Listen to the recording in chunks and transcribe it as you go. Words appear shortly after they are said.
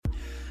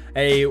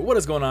Hey, what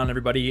is going on,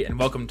 everybody, and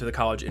welcome to the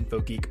College Info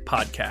Geek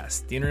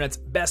podcast, the internet's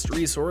best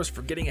resource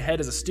for getting ahead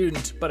as a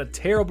student, but a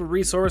terrible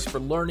resource for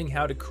learning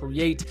how to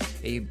create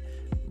a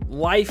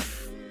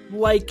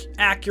life-like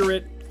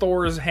accurate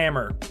Thor's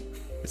hammer.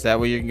 Is that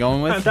what you're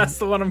going with? That's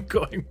the one I'm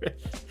going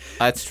with.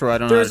 That's true. I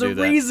don't know how to do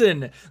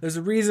that. There's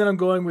a reason I'm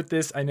going with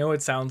this. I know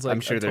it sounds like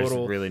I'm sure a total,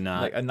 there's really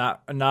not. like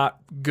a not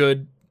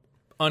good,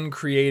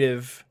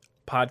 uncreative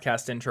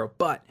podcast intro,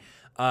 but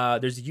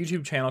there's a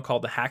YouTube channel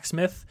called The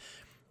Hacksmith,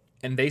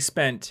 and they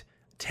spent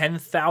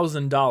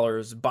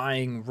 $10,000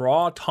 buying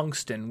raw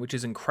tungsten, which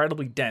is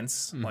incredibly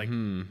dense. Like,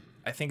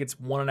 I think it's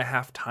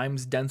 1.5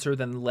 times denser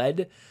than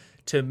lead,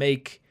 to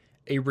make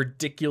a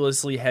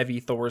ridiculously heavy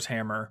Thor's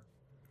hammer.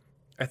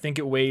 I think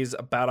it weighs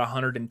about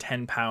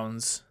 110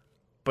 pounds,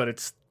 but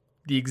it's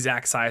the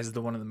exact size of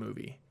the one in the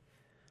movie.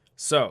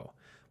 So,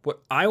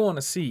 what I want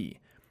to see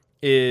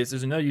is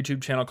there's another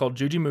YouTube channel called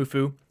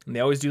Jujimufu, and they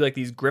always do like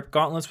these grip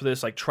gauntlets where they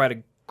just like try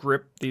to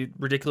grip the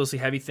ridiculously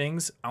heavy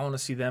things. I want to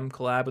see them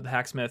collab with the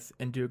Hacksmith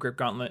and do a grip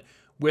gauntlet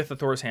with the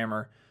Thor's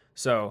hammer.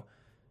 So,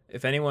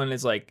 if anyone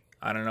is like,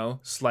 I don't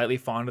know, slightly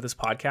fond of this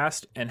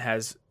podcast and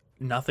has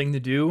nothing to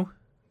do,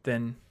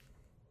 then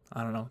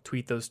I don't know,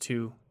 tweet those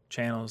two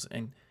channels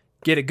and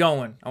get it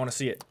going. I want to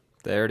see it.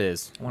 There it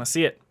is. I want to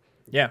see it.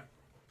 Yeah.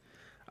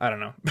 I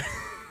don't know.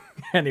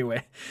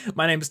 Anyway,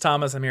 my name is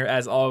Thomas. I'm here,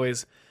 as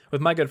always,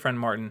 with my good friend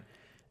Martin.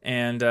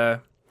 And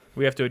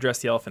we have to address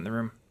the elephant in the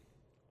room.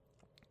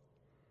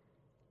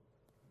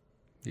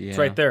 Yeah. It's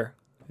right there.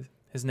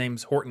 His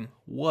name's Horton.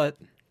 What?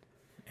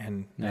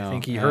 And No, I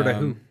think he heard a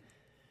who.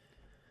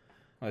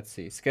 Let's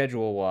see.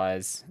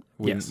 Schedule-wise,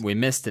 Yes. we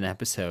missed an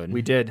episode.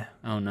 We did.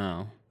 Oh,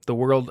 no. The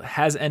world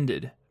has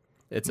ended.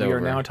 It's We over.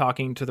 are now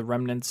talking to the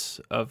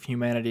remnants of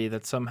humanity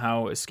that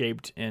somehow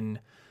escaped in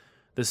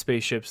the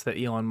spaceships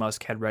that Elon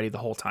Musk had ready the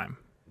whole time,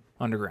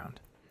 underground.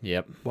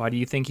 Yep. Why do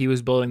you think he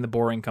was building the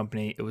Boring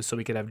Company? It was so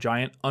he could have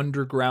giant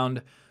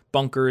underground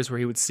bunkers where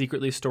he would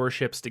secretly store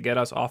ships to get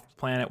us off the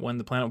planet when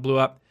the planet blew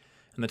up,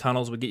 and the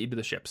tunnels would get you to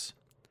the ships.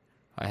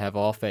 I have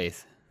all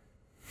faith.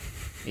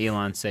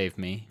 Elon saved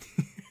me.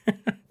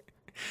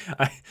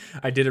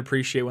 I did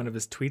appreciate one of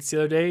his tweets the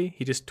other day.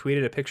 He just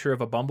tweeted a picture of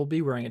a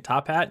bumblebee wearing a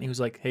top hat, and he was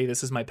like, "Hey,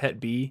 this is my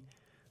pet bee."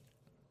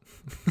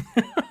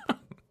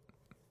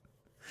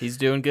 He's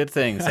doing good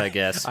things, I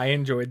guess. I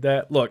enjoyed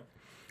that. Look,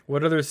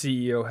 what other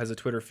CEO has a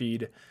Twitter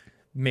feed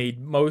made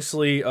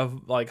mostly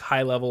of like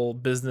high-level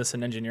business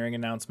and engineering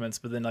announcements,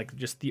 but then like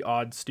just the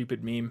odd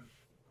stupid meme?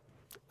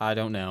 I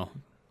don't know.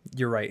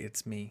 You're right,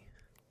 it's me.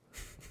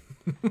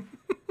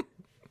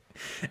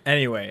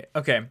 Anyway,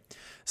 okay.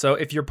 So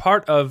if you're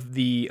part of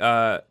the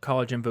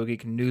College Info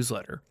Geek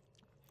newsletter,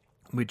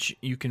 which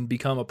you can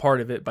become a part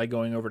of it by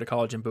going over to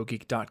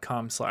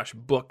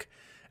collegeinfogeek.com/book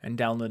and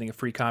downloading a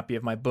free copy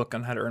of my book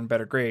on how to earn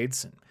better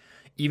grades. And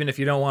even if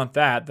you don't want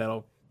that,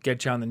 that'll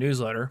get you on the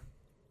newsletter.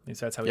 At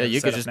least that's how Yeah,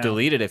 you could just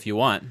delete it if you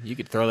want. You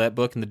could throw that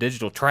book in the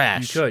digital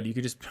trash. You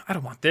could just, I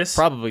don't want this.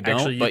 Probably don't,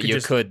 Actually, but you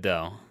could,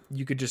 though.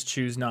 You could just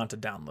choose not to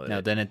download No,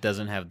 it. then it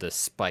doesn't have the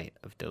spite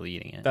of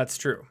deleting it. That's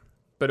true.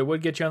 But it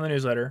would get you on the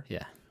newsletter.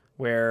 Yeah.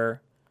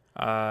 Where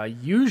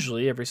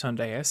usually every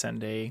Sunday I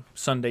send a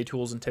Sunday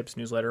Tools and Tips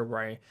newsletter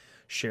where I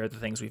share the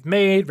things we've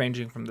made,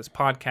 ranging from this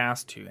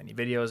podcast to any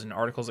videos and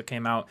articles that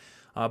came out.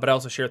 But I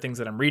also share things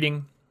that I'm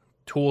reading,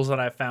 tools that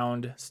I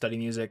found, study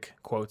music,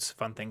 quotes,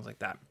 fun things like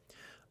that.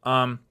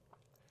 I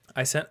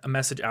sent a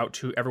message out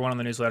to everyone on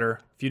the newsletter a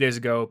few days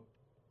ago,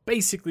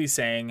 basically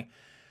saying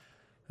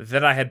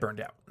that I had burned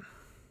out.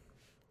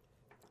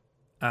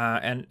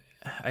 And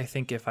I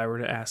think if I were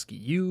to ask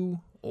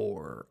you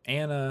or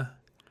Anna,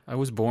 I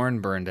was born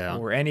burned out.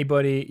 or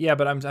anybody, yeah,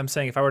 but I'm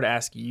saying if I were to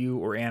ask you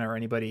or Anna or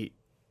anybody,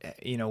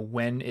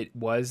 when it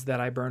was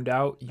that I burned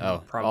out, you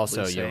would probably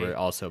also say you were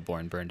also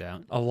born burned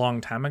out. a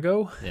long time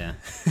ago. Yeah.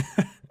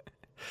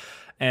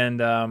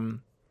 And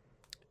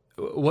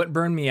what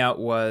burned me out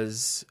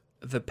was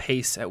the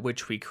pace at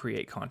which we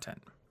create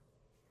content.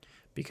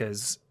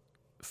 Because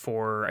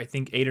for, I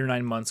think, 8 or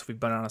 9 months, we've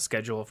been on a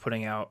schedule of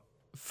putting out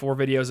 4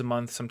 videos a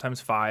month,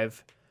 sometimes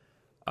 5,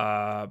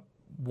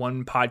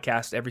 1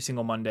 podcast every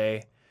single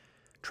Monday,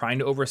 trying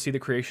to oversee the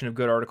creation of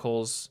good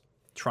articles,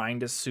 trying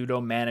to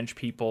pseudo-manage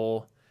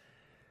people,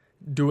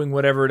 doing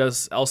whatever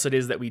else it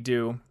is that we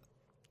do.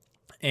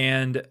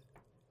 And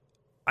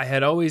I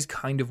had always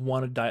kind of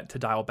wanted to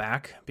dial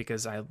back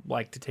because I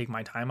like to take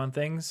my time on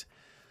things.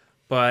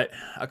 But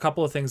a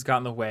couple of things got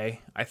in the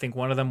way. I think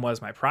one of them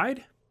was my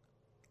pride,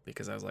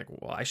 because I was like,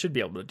 well, I should be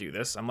able to do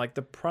this. I'm like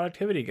the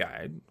productivity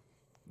guy.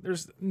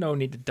 There's no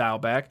need to dial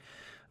back.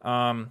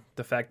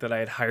 The fact that I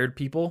had hired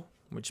people,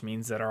 which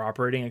means that our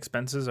operating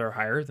expenses are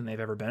higher than they've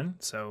ever been.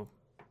 So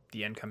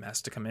the income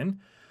has to come in.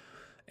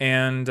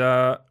 And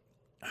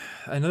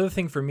another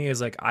thing for me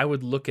is like I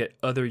would look at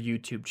other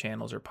YouTube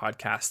channels or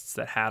podcasts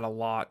that had a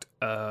lot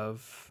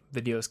of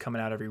videos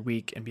coming out every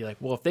week and be like,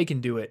 well, if they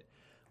can do it,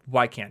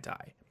 why can't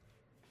I?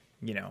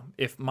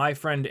 If my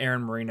friend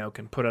Aaron Marino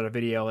can put out a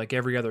video like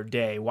every other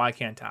day, why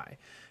can't I?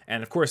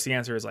 And of course the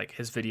answer is like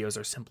his videos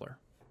are simpler.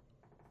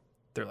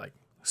 They're like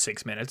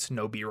 6 minutes,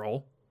 no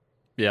B-roll.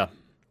 Yeah.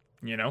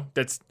 You know,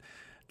 that's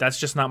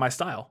just not my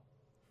style.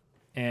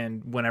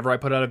 And whenever I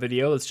put out a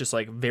video, it's just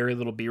like very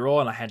little B-roll,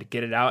 and I had to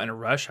get it out in a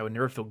rush. I would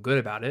never feel good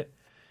about it.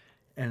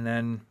 And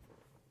then,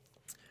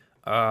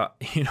 I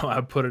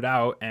would put it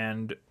out,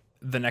 and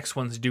the next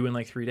one's due in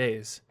like 3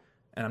 days.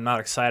 And I'm not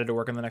excited to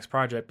work on the next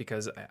project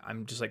because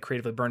I'm just like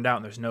creatively burned out,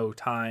 and there's no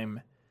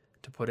time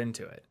to put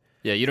into it.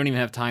 Yeah, you don't even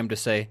have time to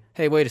say,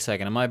 hey, wait a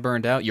second, am I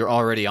burned out? You're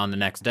already on the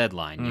next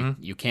deadline.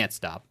 Mm-hmm. You can't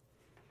stop.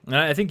 And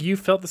I think you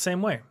felt the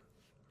same way,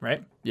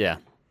 right? Yeah.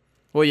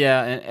 Well,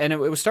 yeah, and it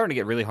was starting to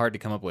get really hard to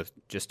come up with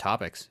just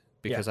topics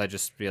because I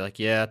just be like,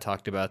 yeah,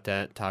 talked about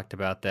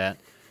that.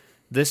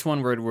 This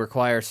one would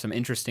require some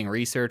interesting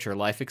research or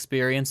life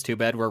experience. Too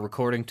bad we're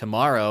recording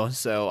tomorrow,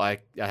 so I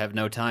have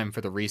no time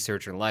for the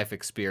research or life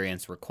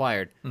experience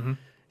required,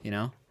 you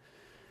know?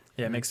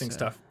 Yeah, it makes things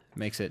tough.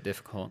 Makes it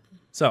difficult.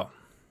 So,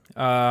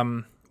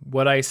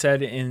 what I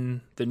said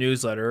in the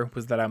newsletter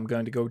was that I'm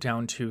going to go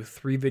down to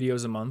 3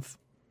 videos a month.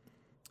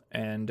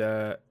 And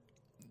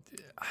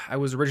I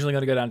was originally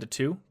going to go down to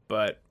 2,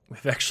 but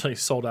we've actually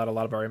sold out a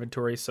lot of our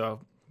inventory,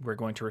 so we're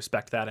going to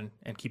respect that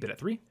and keep it at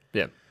 3.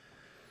 Yeah.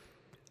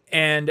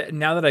 And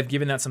now that I've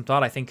given that some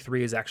thought, I think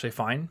 3 is actually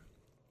fine.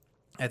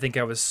 I think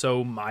I was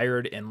so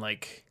mired in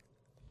like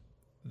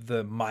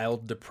the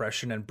mild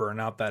depression and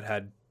burnout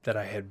that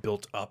I had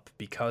built up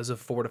because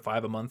of 4 to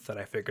 5 a month that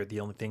I figured the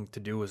only thing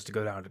to do was to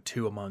go down to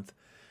 2 a month.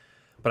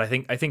 But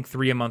I think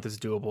 3 a month is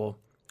doable,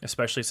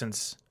 especially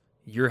since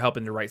you're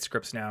helping to write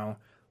scripts now.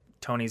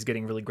 Tony's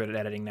getting really good at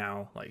editing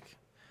now. Like,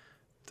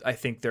 I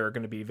think there are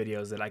going to be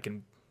videos that I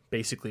can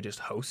basically just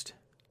host.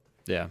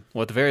 Yeah.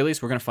 Well, at the very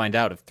least, we're going to find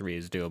out if 3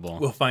 is doable.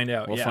 We'll find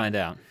out. We'll find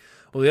out.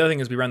 Well, the other thing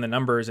is we run the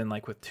numbers, and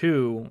like with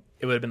 2,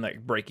 it would have been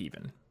like break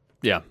even.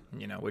 Yeah.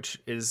 Which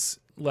is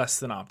less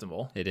than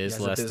optimal. It is As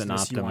a less than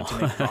business, you want to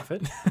optimal. make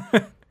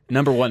profit.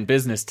 Number 1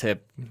 business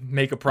tip.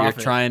 Make a profit.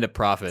 You're trying to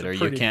profit It's a or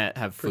pretty- you can't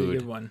have Pretty food.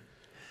 good one.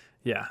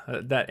 Yeah,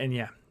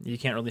 you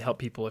can't really help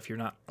people if you're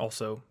not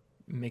also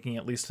making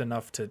at least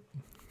enough to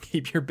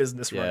keep your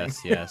business running.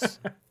 Yes.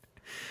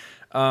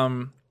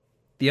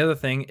 The other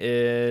thing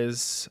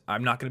is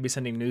I'm not going to be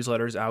sending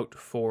newsletters out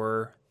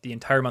for the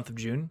entire month of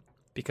June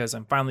because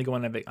I'm finally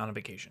going on a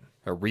vacation.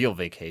 A real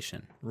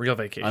vacation. Real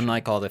vacation.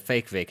 Unlike all the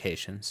fake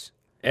vacations.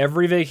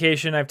 Every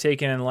vacation I've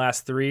taken in the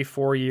last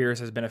 3-4 years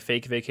has been a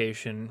fake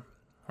vacation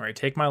where I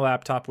take my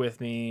laptop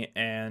with me,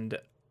 and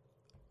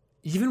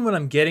even when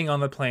I'm getting on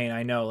the plane,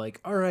 I know,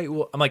 like, all right,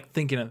 well, I'm like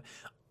thinking of,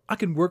 I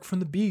can work from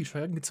the beach.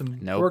 Right? I can get some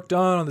work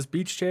done on this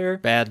beach chair.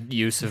 Bad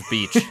use of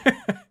beach.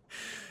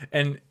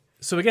 And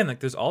so again, like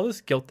there's all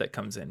this guilt that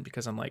comes in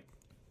because I'm like,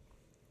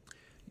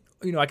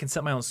 I can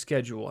set my own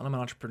schedule and I'm an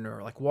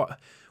entrepreneur. Like what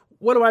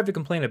do I have to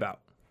complain about?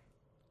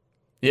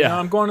 Yeah.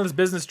 I'm going on this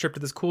business trip to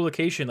this cool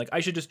location. Like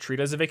I should just treat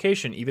it as a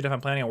vacation. Even if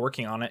I'm planning on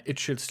working on it, it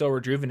should still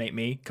rejuvenate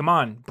me. Come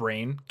on,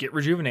 brain, get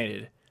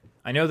rejuvenated.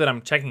 I know that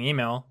I'm checking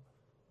email,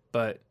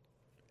 but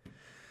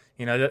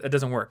that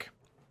doesn't work.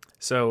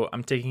 So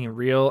I'm taking a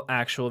real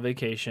actual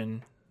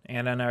vacation.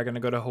 Anna and I are going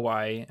to go to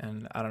Hawaii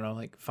and I don't know,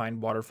 like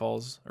find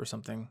waterfalls or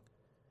something.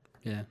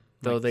 Yeah.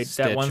 Though like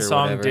that one Stitch or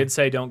song whatever. did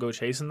say don't go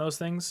chasing those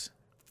things.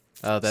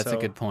 Oh, that's a So-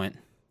 good point.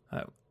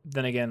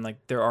 Then again, like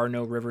there are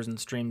no rivers and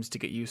streams to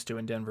get used to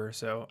in Denver,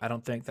 so I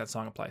don't think that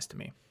song applies to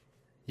me.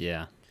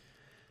 Yeah.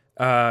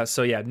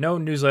 So yeah, no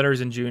newsletters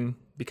in June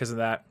because of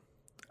that,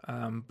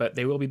 but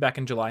they will be back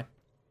in July,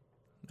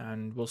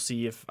 and we'll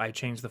see if I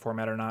change the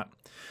format or not.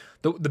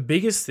 The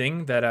biggest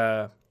thing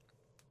that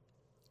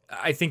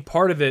I think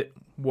part of it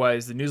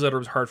was the newsletter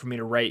was hard for me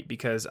to write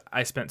because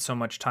I spent so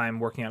much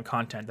time working on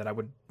content that I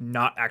would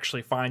not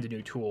actually find a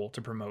new tool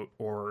to promote,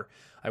 or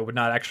I would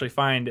not actually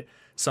find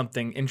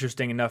something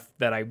interesting enough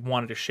that I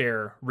wanted to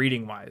share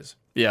reading wise.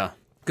 Yeah.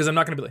 Because I'm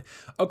not going to be like,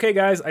 okay,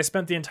 guys, I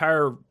spent the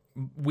entire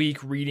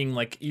week reading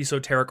like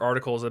esoteric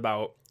articles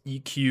about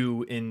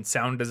EQ in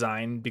sound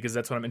design because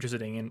that's what I'm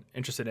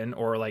interested in,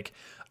 or like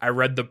I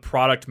read the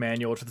product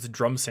manual to this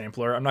drum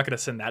sampler. I'm not going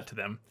to send that to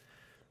them.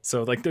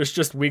 So like there's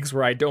just weeks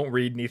where I don't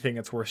read anything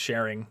that's worth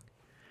sharing.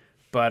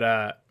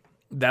 But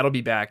that'll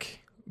be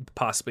back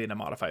possibly in a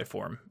modified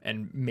form,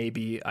 and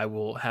maybe I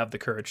will have the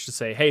courage to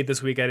say, hey,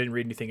 this week I didn't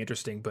read anything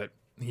interesting, but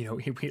we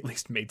at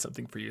least made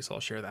something for you, so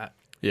I'll share that.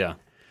 Yeah.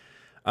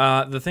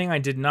 The thing I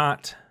did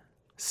not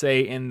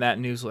say in that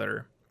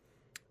newsletter,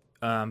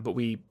 but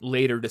we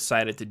later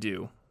decided to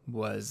do,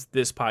 was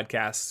this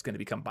podcast is going to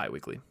become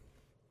bi-weekly.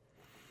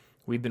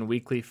 We've been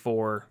weekly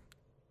for,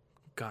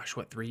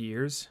 3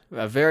 years?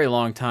 A very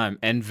long time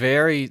and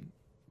very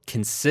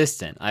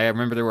consistent. I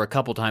remember there were a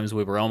couple times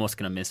we were almost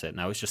going to miss it,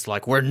 and I was just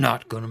like, we're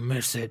not going to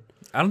miss it.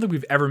 I don't think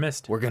we've ever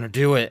missed. We're going to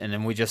do it, and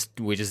then we just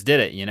did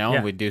it,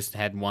 Yeah. We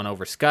had one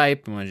over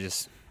Skype, and we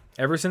just...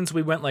 Ever since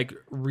we went like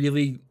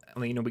really,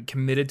 we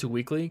committed to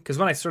weekly, because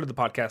when I started the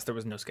podcast, there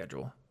was no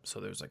schedule.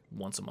 So there was like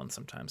once a month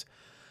sometimes.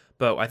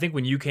 But I think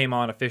when you came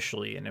on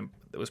officially, and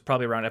it was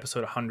probably around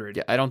episode 100.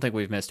 Yeah, I don't think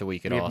we've missed a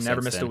week at all. We've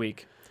never since missed then. a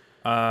week.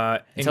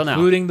 Until now.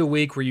 Including the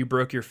week where you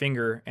broke your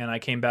finger and I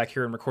came back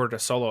here and recorded a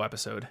solo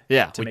episode.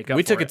 Yeah, to make we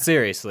up took for it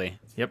seriously.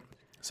 Yep.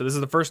 So this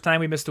is the first time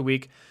we missed a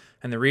week.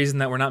 And the reason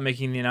that we're not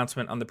making the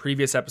announcement on the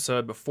previous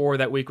episode before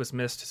that week was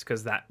missed is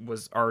because that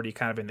was already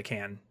kind of in the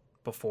can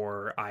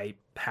before I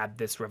had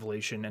this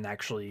revelation and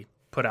actually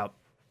put out.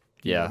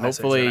 Yeah,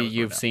 hopefully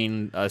you've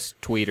seen us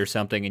tweet or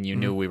something and you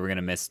knew we were going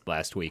to miss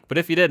last week. But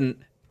if you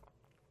didn't,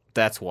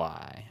 that's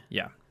why.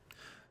 Yeah.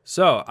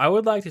 So I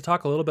would like to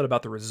talk a little bit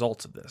about the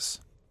results of this.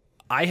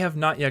 I have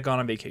not yet gone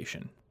on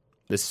vacation.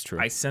 This is true.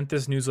 I sent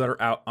this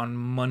newsletter out on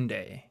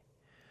Monday.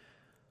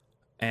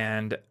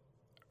 And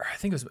I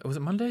think was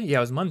it Monday? Yeah,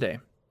 it was Monday.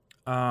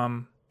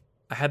 I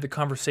had the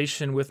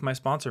conversation with my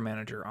sponsor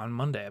manager on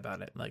Monday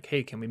about it. Like,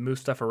 hey, can we move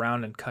stuff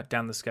around and cut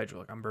down the schedule?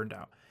 Like, I'm burned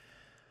out.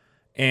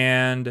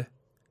 And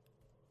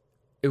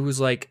it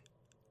was like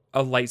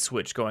a light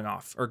switch going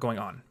off or going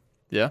on.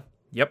 Yeah?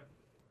 Yep.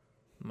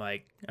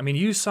 Like, I mean,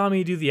 you saw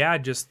me do the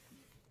ad just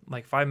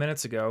like 5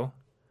 minutes ago.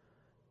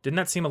 Didn't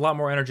that seem a lot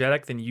more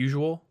energetic than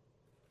usual?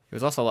 It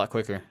was also a lot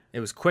quicker. It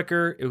was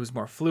quicker. It was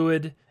more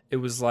fluid. It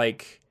was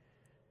like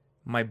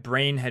my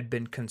brain had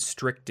been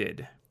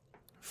constricted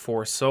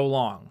for so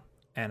long,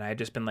 and I had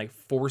just been like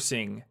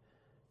forcing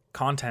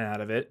content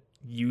out of it,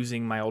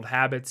 using my old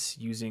habits,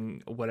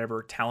 using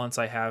whatever talents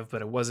I have,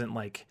 but it wasn't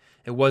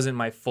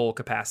my full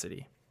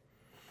capacity.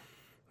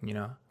 You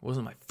know, it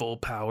wasn't my full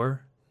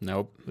power.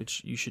 Nope.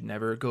 Which you should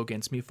never go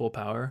against me full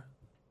power.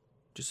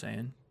 Just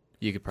saying.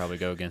 You could probably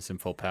go against him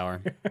full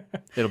power.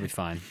 It'll be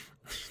fine.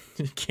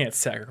 You can't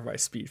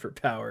sacrifice speed for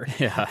power.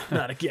 Yeah.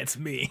 Not against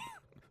me.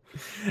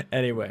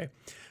 Anyway,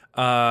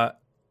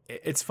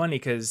 it's funny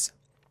because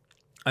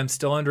I'm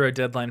still under a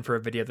deadline for a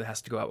video that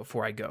has to go out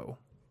before I go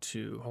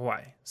to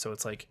Hawaii. So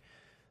it's like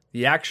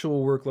the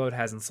actual workload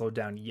hasn't slowed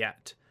down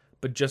yet,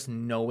 but just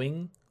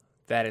knowing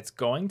that it's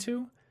going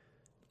to,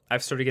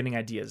 I've started getting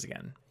ideas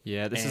again.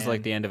 Yeah, this is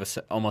like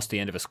almost the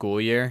end of a school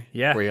year.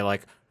 Yeah. Where you're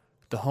like,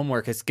 the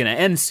homework is going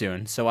to end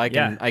soon, so I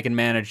can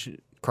manage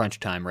crunch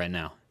time right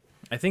now.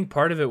 I think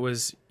part of it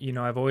was, you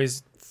know, I've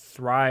always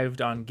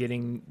thrived on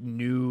getting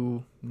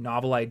new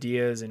novel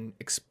ideas and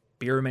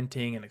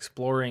experimenting and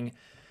exploring.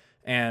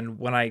 And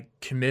when I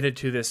committed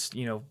to this,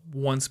 you know,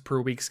 once per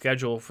week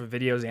schedule for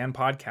videos and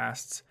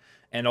podcasts,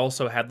 and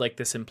also had like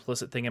this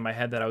implicit thing in my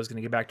head that I was going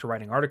to get back to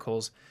writing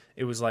articles,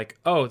 it was like,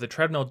 oh, the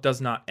treadmill does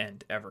not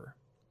end ever.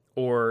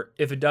 Or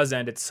if it does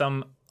end, it's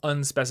some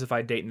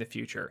unspecified date in the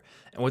future.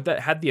 And what that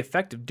had the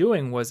effect of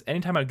doing was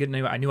anytime I'd get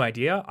a new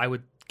idea, I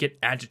would get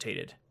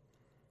agitated.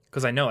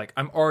 Because I know, like,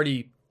 I'm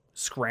already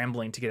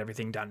scrambling to get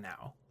everything done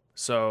now.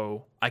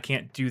 So I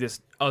can't do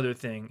this other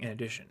thing in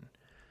addition.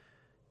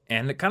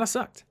 And it kind of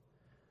sucked.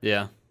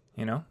 Yeah.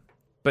 You know?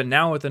 But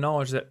now with the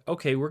knowledge that,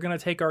 okay, we're going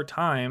to take our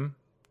time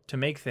to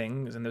make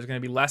things, and there's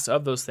going to be less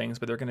of those things,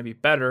 but they're going to be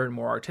better and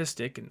more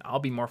artistic, and I'll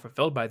be more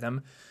fulfilled by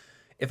them.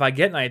 If I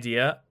get an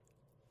idea,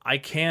 I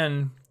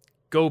can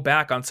go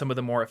back on some of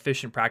the more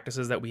efficient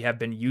practices that we have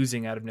been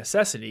using out of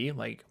necessity,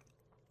 like,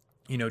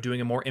 you know,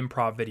 doing a more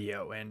improv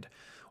video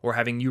or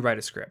having you write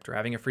a script or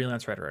having a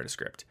freelance writer write a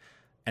script.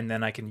 And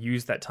then I can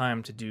use that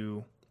time to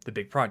do the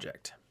big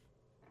project.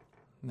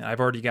 Now, I've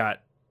already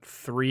got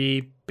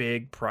 3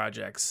 big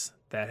projects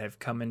that have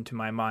come into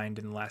my mind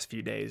in the last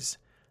few days,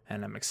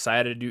 and I'm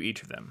excited to do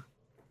each of them.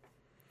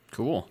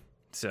 Cool.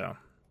 So.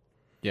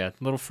 Yeah, a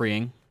little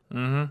freeing.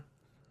 Mm-hmm.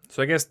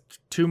 So I guess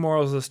 2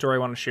 morals of the story I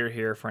want to share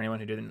here for anyone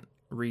who didn't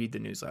read the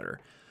newsletter.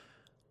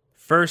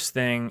 First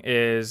thing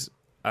is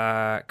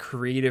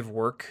creative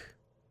work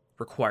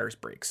requires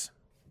breaks.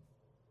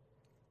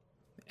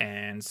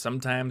 And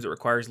sometimes it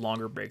requires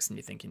longer breaks than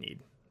you think you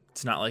need.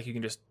 It's not like you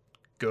can just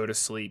go to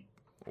sleep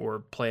or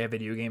play a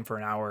video game for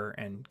an hour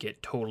and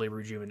get totally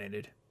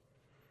rejuvenated.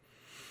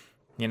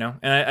 You know?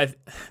 And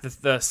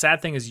the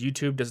sad thing is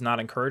YouTube does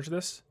not encourage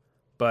this.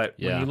 But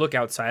when you look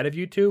outside of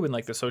YouTube and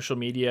like the social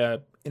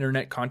media,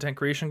 internet content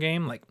creation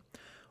game, like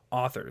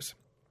authors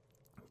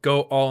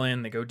go all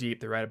in, they go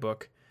deep, they write a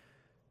book,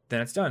 then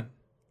it's done.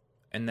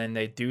 And then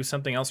they do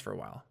something else for a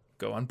while.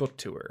 Go on book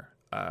tour,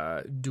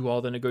 do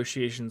all the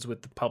negotiations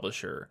with the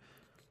publisher.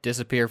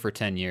 Disappear for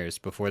 10 years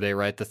before they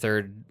write the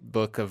 3rd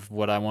book of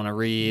what I want to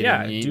read.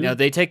 Yeah, and, you know,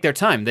 they take their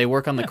time. They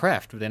work on the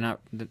craft. They're not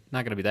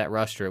going to be that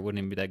rushed, or it wouldn't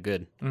even be that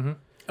good. Mm-hmm.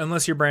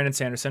 Unless you're Brandon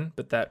Sanderson,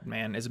 but that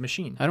man is a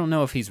machine. I don't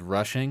know if he's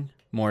rushing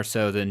more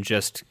so than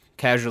just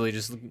casually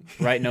just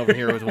writing over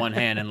here with one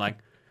hand and like,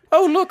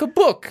 oh, look, a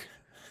book.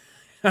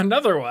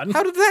 Another one.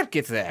 How did that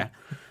get there?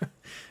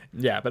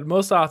 Yeah, but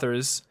most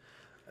authors,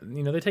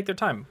 you know, they take their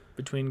time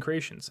between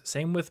creations.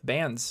 Same with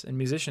bands and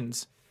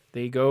musicians.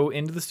 They go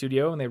into the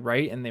studio and they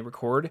write and they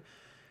record,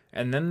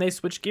 and then they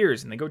switch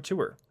gears and they go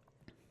tour.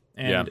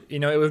 And, you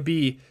know, it would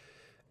be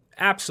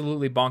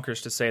absolutely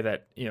bonkers to say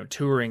that, you know,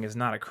 touring is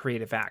not a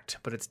creative act,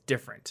 but it's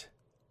different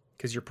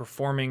because you're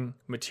performing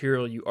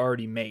material you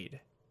already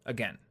made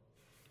again.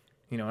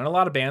 You know, and a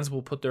lot of bands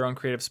will put their own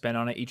creative spin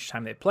on it each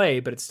time they play,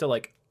 but it's still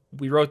like,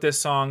 we wrote this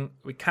song,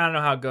 we kind of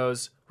know how it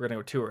goes, we're going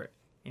to go tour it.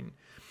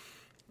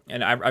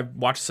 And I've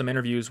watched some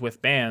interviews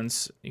with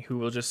bands who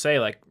will just say,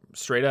 like,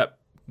 straight up,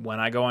 when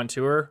I go on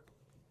tour,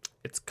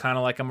 it's kind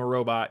of like I'm a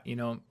robot. You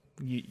know,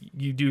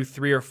 you do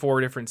 3 or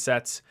 4 different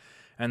sets,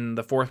 And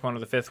the fourth one or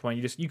the fifth one,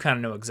 you kind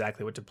of know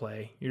exactly what to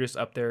play. You're just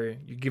up there,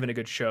 you're giving a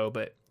good show,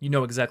 but you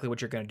know exactly what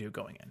you're going to do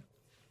going in.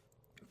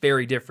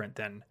 Very different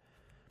than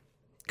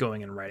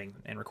going and writing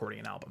and recording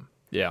an album.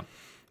 Yeah.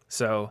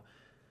 So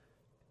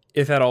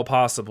if at all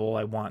possible,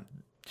 I want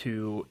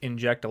to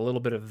inject a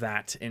little bit of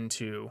that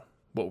into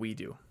what we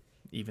do,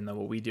 even though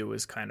what we do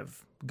is kind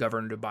of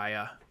governed by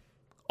a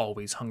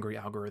always hungry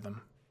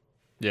algorithm.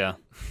 Yeah.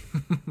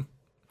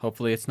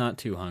 Hopefully it's not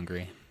too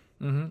hungry.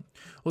 Mm-hmm.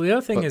 Well, the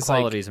other thing is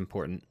quality is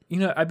important. You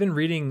know, I've been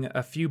reading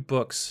a few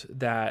books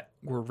that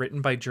were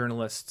written by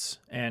journalists,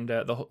 and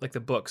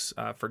the books,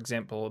 for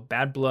example,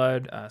 Bad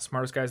Blood,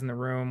 Smartest Guys in the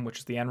Room, which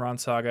is the Enron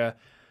saga,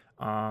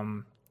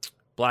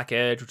 Black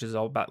Edge, which is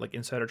all about like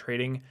insider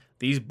trading.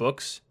 These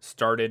books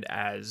started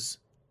as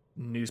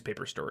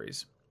newspaper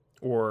stories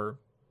or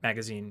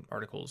magazine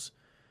articles.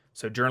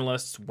 So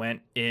journalists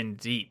went in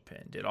deep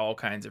and did all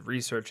kinds of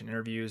research and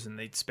interviews, and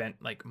they'd spent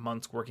like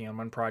months working on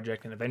one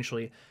project, and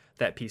eventually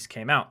that piece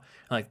came out.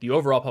 And, like, the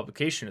overall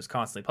publication is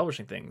constantly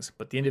publishing things,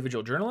 but the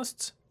individual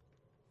journalists,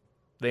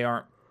 they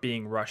aren't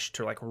being rushed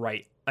to like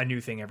write a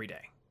new thing every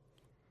day.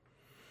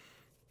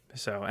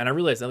 So, and I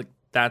realized that like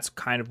that's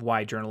kind of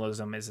why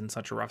journalism is in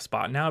such a rough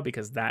spot now,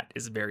 because that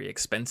is very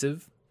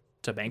expensive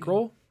to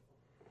bankroll.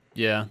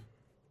 Yeah.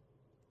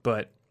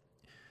 But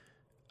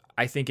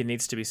I think it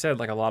needs to be said,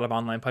 like, a lot of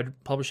online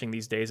publishing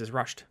these days is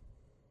rushed.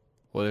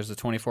 Well, there's a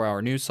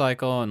 24-hour news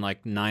cycle, and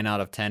like 9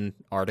 out of 10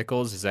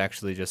 articles is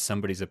actually just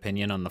somebody's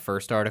opinion on the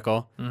first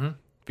article,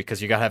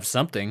 because you got to have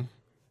something.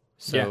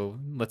 So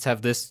let's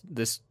have this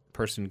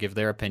person give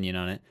their opinion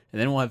on it,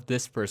 and then we'll have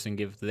this person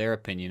give their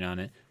opinion on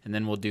it, and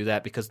then we'll do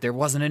that because there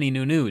wasn't any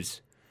new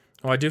news.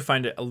 Well, I do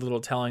find it a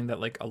little telling that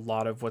like a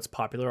lot of what's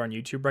popular on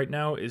YouTube right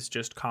now is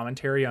just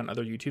commentary on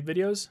other YouTube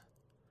videos.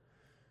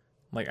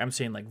 Like, I'm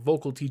saying, like,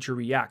 vocal teacher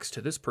reacts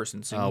to this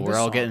person singing this we're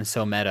all song, getting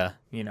so meta,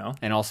 you know,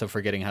 and also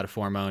forgetting how to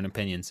form our own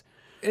opinions.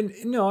 And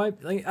no, I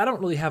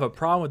don't really have a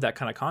problem with that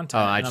kind of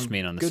content. Oh, I just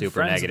mean on the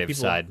super negative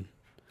side.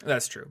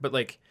 That's true, but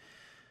like,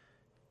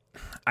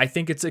 I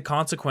think it's a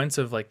consequence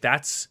of like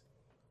that's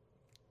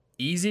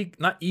easy,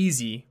 not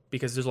easy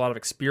because there's a lot of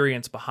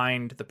experience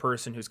behind the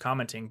person who's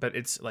commenting, but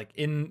it's like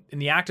in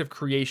the act of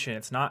creation,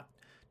 it's not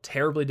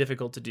terribly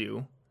difficult to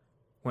do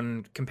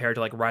when compared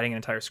to like writing an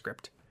entire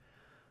script.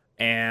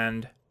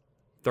 And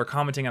they're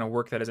commenting on a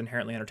work that is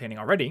inherently entertaining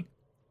already,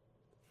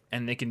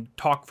 and they can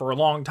talk for a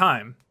long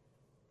time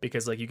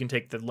because like you can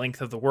take the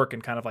length of the work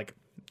and kind of like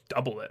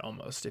double it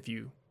almost if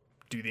you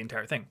do the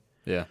entire thing.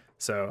 Yeah.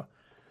 So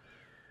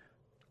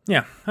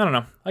yeah, I don't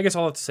know. I guess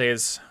all I have to say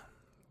is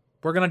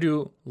we're going to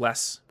do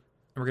less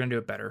and we're going to do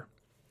it better.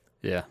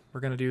 Yeah. We're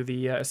going to do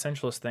the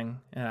essentialist thing.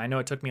 And I know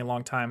it took me a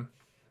long time.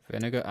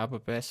 Weniger, aber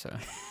besser.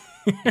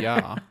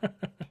 Yeah.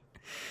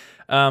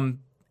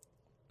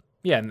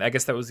 Yeah, and I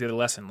guess that was the other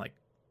lesson. Like,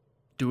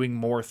 doing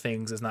more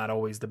things is not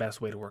always the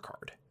best way to work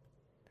hard.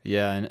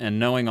 Yeah, and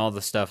knowing all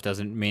the stuff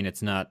doesn't mean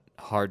it's not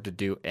hard to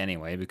do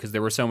anyway, because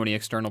there were so many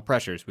external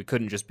pressures. We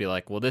couldn't just be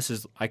like, well,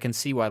 I can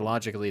see why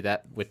logically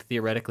that would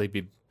theoretically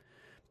be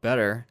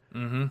better,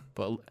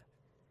 but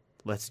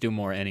let's do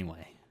more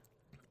anyway.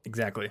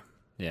 Exactly.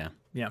 Yeah.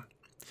 Yeah.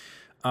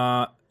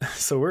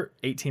 So we're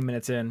 18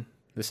 minutes in.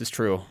 This is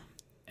true.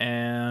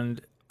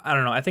 And I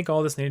don't know. I think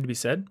all this needed to be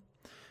said,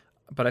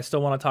 but I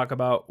still want to talk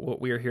about what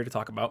we are here to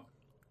talk about.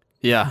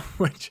 Yeah.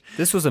 Which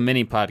this was a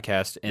mini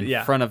podcast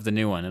in front of the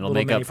new one. It'll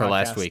make up for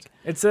last week.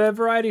 It's a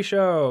variety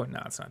show.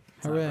 No, it's not.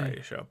 It's not a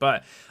variety show.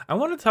 But I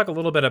want to talk a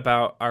little bit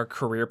about our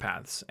career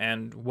paths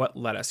and what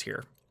led us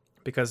here.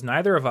 Because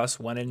neither of us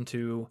went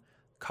into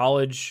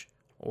college,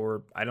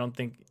 or I don't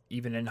think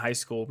even in high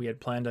school we had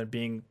planned on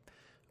being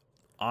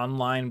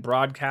online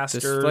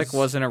broadcasters. This like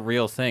wasn't a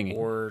real thing.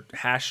 Or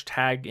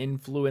hashtag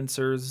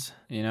influencers.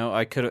 You know,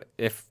 I could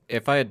if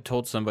I had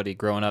told somebody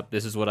growing up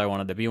this is what I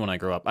wanted to be when I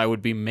grow up, I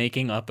would be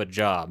making up a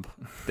job.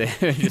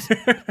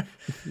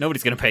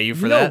 Nobody's gonna pay you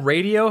for that.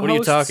 Radio hosts? What are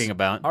you talking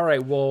about? All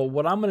right, well,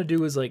 what I'm gonna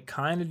do is like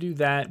kind of do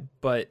that,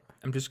 but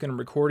I'm just gonna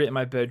record it in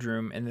my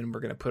bedroom and then we're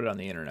gonna put it on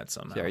the internet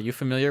somehow. Yeah, are you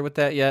familiar with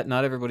that yet?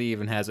 Not everybody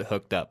even has it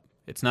hooked up.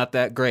 It's not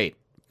that great,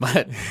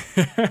 but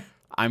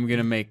I'm going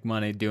to make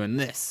money doing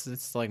this.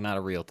 It's like not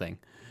a real thing.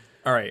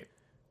 All right.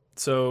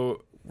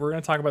 So we're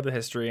going to talk about the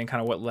history and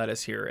kind of what led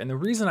us here. And the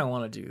reason I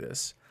want to do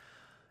this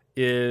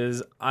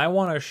is I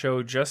want to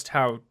show just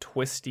how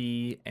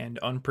twisty and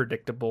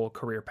unpredictable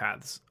career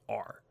paths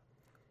are.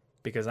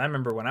 Because I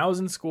remember when I was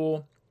in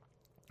school,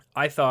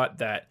 I thought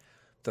that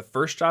the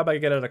first job I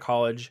get out of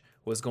college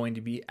was going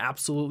to be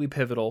absolutely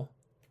pivotal.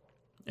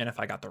 And if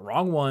I got the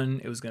wrong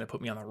one, it was going to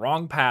put me on the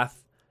wrong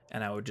path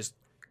and I would just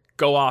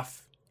go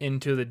off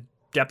into the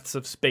depths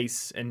of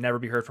space and never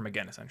be heard from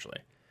again, essentially.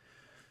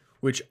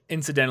 Which,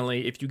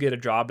 incidentally, if you get a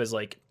job as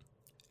like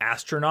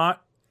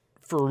astronaut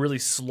for a really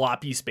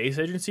sloppy space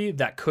agency,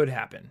 that could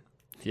happen.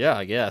 Yeah,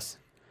 I guess.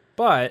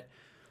 But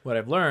what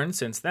I've learned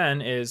since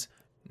then is,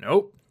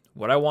 nope,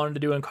 what I wanted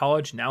to do in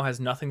college now has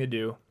nothing to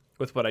do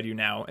with what I do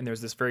now. And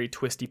there's this very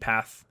twisty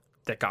path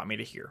that got me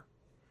to here.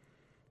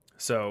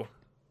 So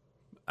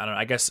I don't know.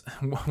 I guess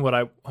what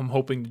I'm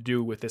hoping to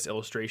do with this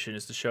illustration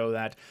is to show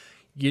that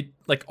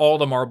all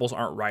the marbles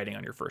aren't riding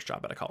on your first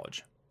job out of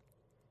college.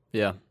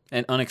 Yeah,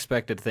 and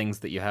unexpected things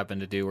that you happen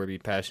to do or be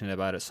passionate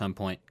about at some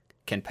point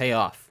can pay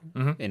off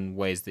in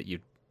ways that you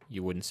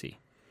wouldn't see.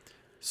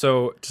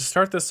 So to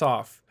start this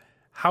off,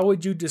 how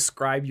would you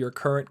describe your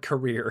current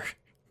career?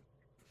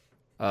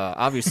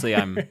 Obviously,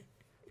 I'm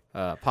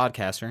a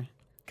podcaster.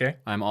 Okay.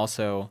 I'm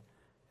also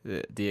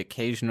the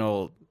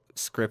occasional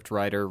script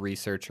writer,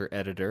 researcher,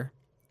 editor,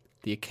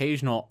 the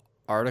occasional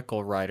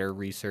article writer,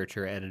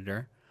 researcher,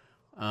 editor,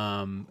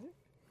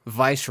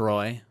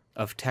 viceroy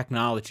of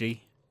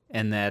technology,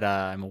 and that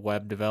I'm a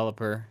web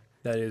developer.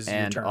 That is your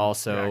and term, your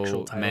also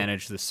actual title.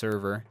 manage the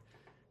server.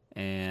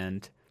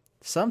 And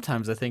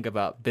sometimes I think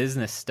about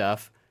business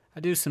stuff. I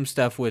do some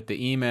stuff with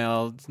the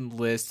email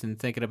list and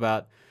thinking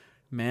about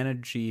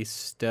managing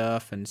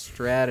stuff and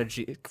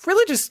strategy.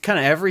 Really just kind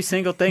of every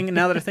single thing.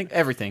 Now that I think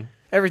everything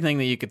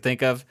that you could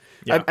think of.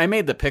 Yeah. I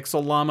made the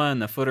pixel llama in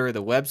the footer of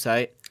the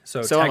website. So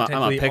I'm a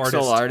technically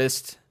pixel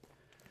artist.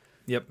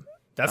 Yep.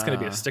 That's going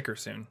to be a sticker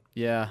soon.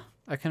 Yeah.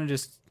 I kind of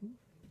just...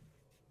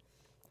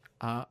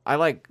 I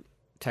like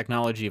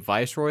technology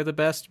viceroy the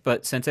best,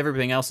 but since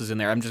everything else is in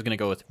there, I'm just going to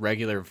go with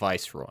regular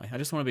viceroy. I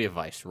just want to be a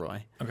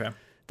viceroy. Okay.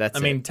 That's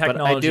I mean, it. But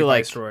technology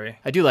viceroy.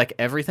 I do like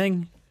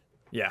everything.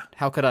 Yeah.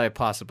 How could I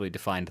possibly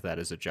define that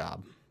as a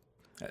job?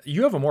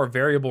 You have a more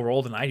variable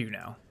role than I do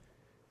now.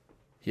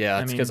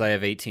 Yeah, it's because I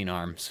have 18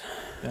 arms.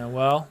 Yeah,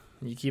 well,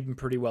 you keep them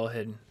pretty well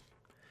hidden.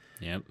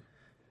 Yep.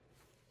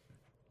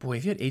 Boy,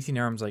 if you had 18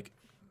 arms, like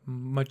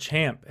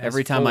Machamp.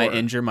 Every time I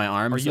injure my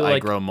arms, I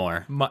grow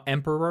more.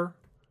 Emperor?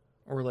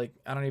 Or like,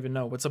 I don't even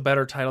know. What's a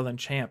better title than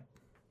Champ?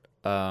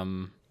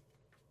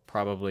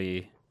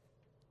 Probably...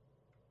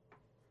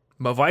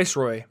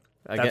 Viceroy.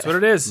 That's what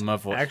it is,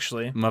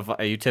 actually.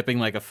 Are you tipping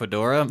like a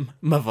fedora?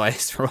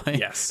 Viceroy?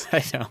 Yes. I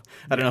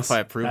don't know if I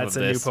approve of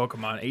this. That's a new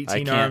Pokemon.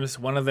 18 arms,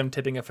 one of them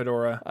tipping a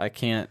fedora. I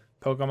can't.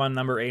 Pokemon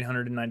number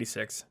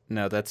 896.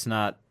 No, that's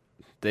not...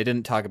 They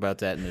didn't talk about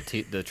that in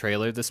the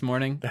trailer this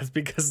morning. That's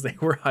because they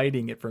were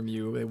hiding it from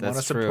you. They want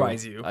to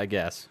surprise you. I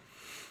guess.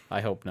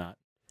 I hope not.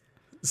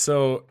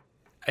 So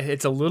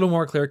it's a little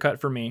more clear-cut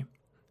for me.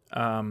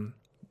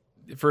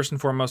 First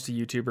and foremost, a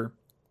YouTuber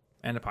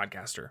and a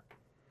podcaster.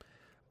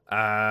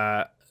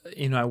 I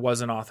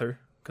was an author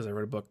because I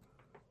wrote a book,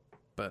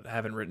 but I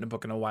haven't written a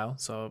book in a while,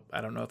 so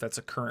I don't know if that's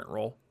a current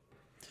role.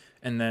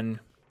 And then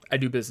I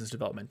do business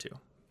development too,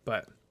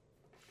 but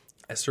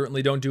I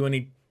certainly don't do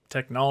any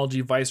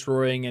technology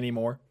viceroying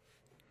anymore.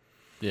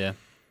 Yeah.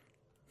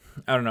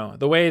 I don't know.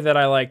 The way that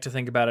I like to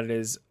think about it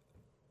is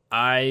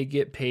I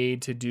get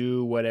paid to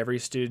do what every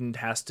student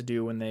has to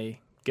do when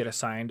they get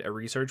assigned a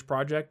research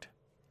project.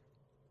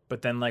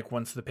 But then, like,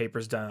 once the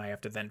paper's done, I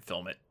have to then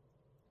film it.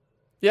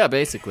 Yeah,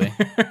 basically.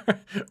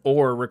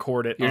 Or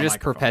record it. You're on just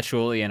microphone.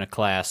 perpetually in a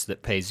class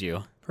that pays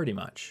you. Pretty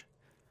much.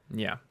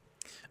 Yeah.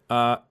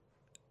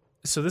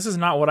 So this is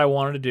not what I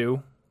wanted to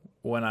do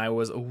when I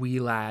was a wee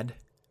lad.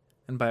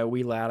 And by a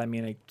wee lad, I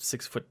mean a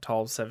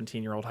 6-foot-tall,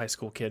 17-year-old high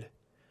school kid.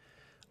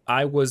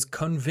 I was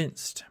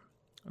convinced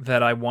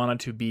that I wanted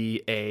to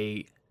be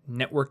a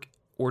network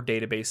or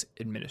database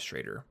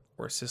administrator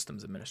or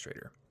systems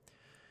administrator.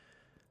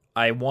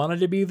 I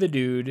wanted to be the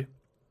dude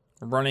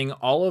running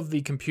all of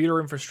the computer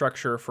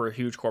infrastructure for a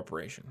huge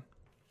corporation.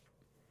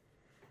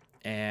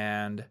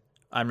 And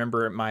I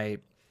remember at my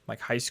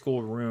high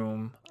school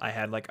room, I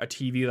had like a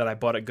TV that I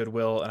bought at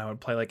Goodwill, and I would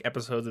play like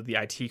episodes of the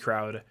IT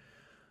Crowd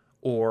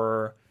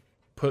or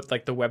put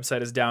like the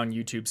Website Is Down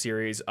YouTube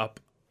series up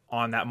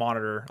on that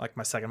monitor, like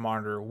my second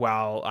monitor,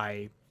 while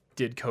I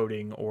did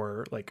coding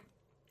or like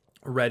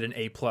read an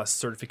A+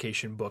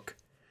 certification book.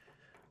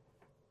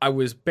 I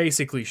was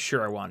basically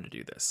sure I wanted to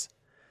do this,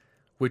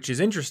 which is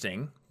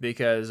interesting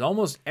because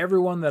almost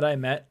everyone that I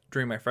met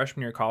during my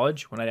freshman year of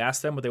college, when I'd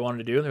ask them what they wanted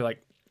to do, they're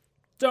like,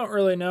 don't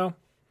really know.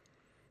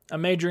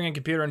 I'm majoring in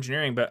computer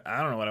engineering, but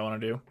I don't know what I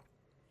want to do.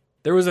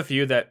 There was a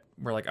few that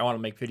were like, I want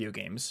to make video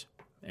games,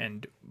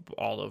 and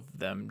all of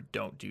them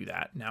don't do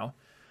that now.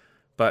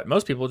 But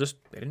most people they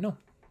didn't know.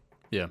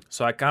 Yeah.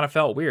 So I kind of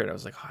felt weird. I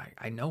was like,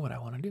 I know what I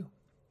want to do.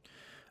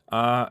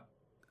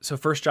 So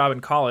first job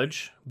in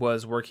college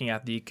was working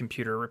at the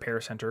computer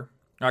repair center.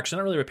 Actually,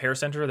 not really repair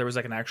center. There was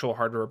like an actual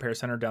hardware repair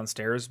center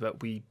downstairs,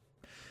 but we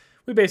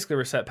basically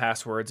reset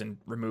passwords and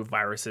remove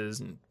viruses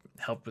and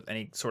helped with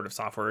any sort of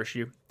software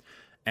issue.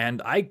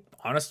 And I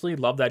honestly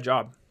loved that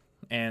job.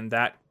 And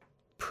that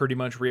pretty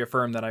much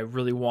reaffirmed that I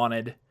really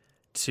wanted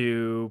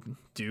to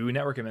do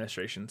network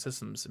administration,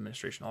 systems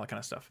administration, all that kind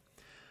of stuff.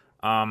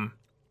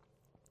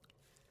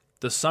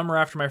 The summer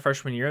after my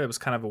freshman year, there was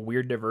kind of a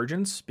weird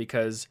divergence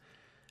because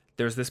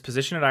there's this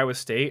position at Iowa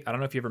State. I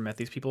don't know if you ever met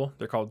these people.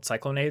 They're called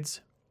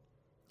Cyclonades.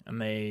 And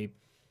they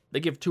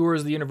give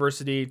tours of the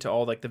university to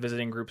all like the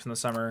visiting groups in the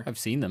summer. I've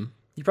seen them.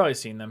 You've probably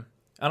seen them.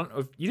 I don't know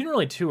if you didn't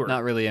really tour.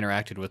 Not really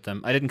interacted with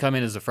them. I didn't come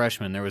in as a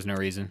freshman. There was no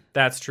reason.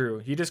 That's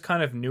true. You just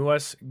kind of knew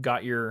us,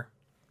 got your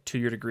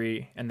 2-year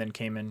degree, and then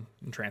came in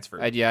and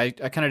transferred. I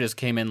kind of just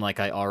came in like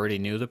I already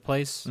knew the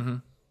place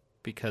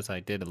because I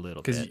did a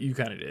little bit. Because you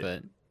kind of did.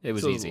 But It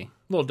was So easy.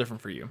 A little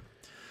different for you.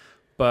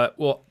 But,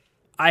 well,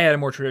 I had a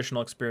more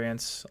traditional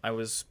experience. I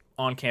was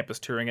on campus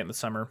touring it in the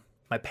summer.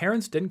 My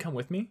parents didn't come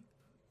with me.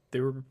 They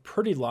were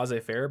pretty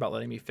laissez-faire about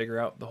letting me figure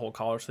out the whole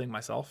college thing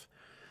myself.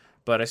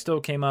 But I still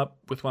came up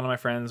with one of my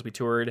friends. We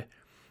toured,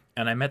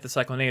 and I met the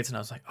Cyclonades, and I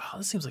was like, oh,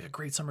 this seems like a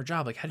great summer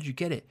job. Like, how did you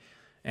get it?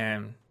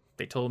 And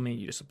they told me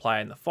you just apply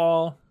in the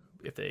fall.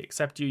 If they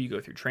accept you, you go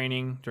through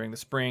training during the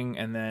spring,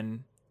 and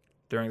then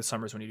during the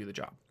summers when you do the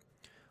job.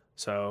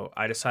 So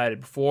I decided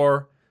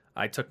before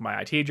I took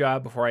my IT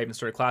job, before I even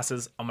started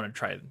classes, I'm going to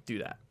try to do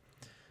that.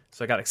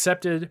 So I got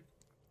accepted,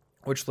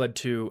 which led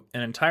to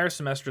an entire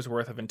semester's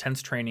worth of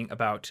intense training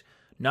about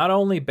not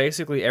only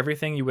basically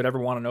everything you would ever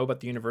want to know about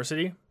the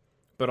university,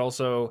 but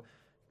also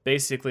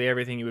basically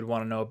everything you would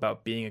want to know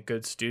about being a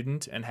good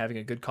student and having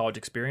a good college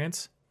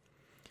experience,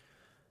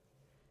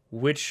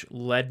 which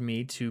led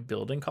me to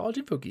building College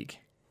Info Geek.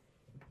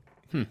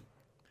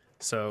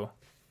 So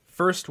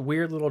first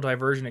weird little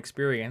diversion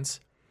experience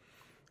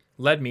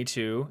led me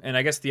to, and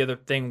I guess the other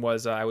thing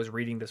was I was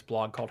reading this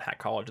blog called Hack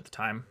College at the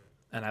time,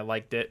 and I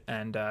liked it,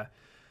 and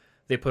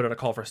they put out a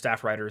call for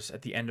staff writers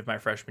at the end of my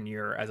freshman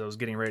year as I was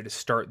getting ready to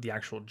start the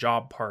actual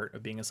job part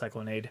of being a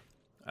Cyclonade.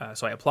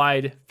 So I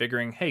applied,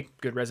 figuring, hey,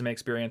 good resume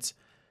experience,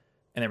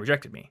 and they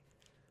rejected me.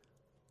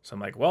 So I'm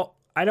like, well,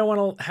 I don't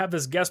want to have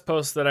this guest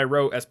post that I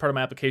wrote as part of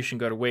my application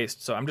go to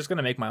waste, so I'm just going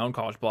to make my own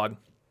college blog.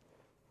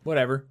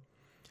 Whatever.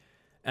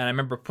 And I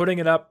remember putting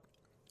it up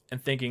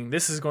and thinking,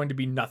 this is going to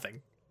be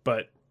nothing,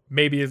 but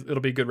maybe it'll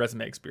be a good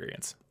resume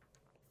experience.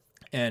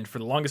 And for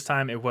the longest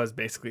time, it was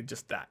basically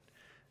just that.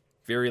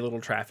 Very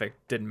little traffic,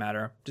 didn't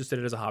matter, just did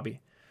it as a hobby.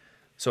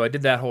 So I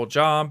did that whole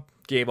job,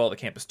 gave all the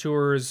campus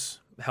tours,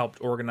 helped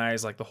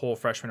organize like the whole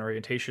freshman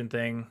orientation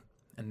thing,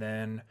 and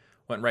then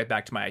went right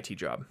back to my IT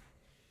job.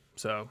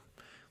 So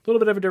a little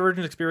bit of a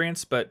divergent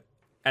experience, but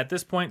at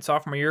this point,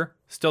 sophomore year,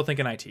 still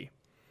thinking IT.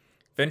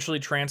 Eventually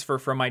transfer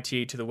from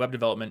IT to the web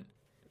development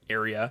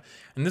area.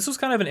 And this was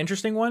kind of an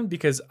interesting one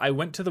because I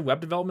went to the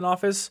web development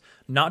office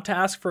not to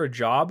ask for a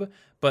job,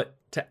 but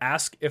to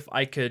ask if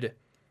I could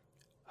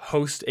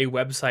host a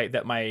website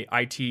that my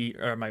IT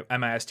or my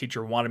MIS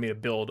teacher wanted me to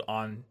build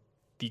on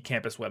the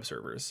campus web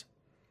servers.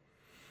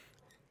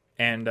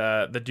 And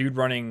the dude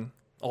running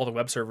all the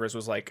web servers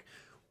was like,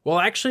 well,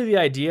 actually, the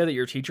idea that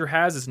your teacher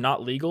has is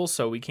not legal,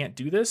 so we can't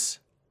do this.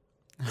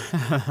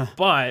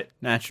 But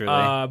naturally,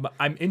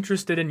 I'm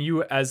interested in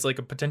you as like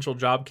a potential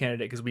job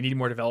candidate because we need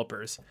more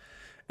developers.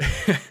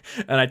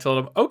 And I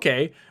told him,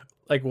 okay,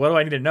 like what do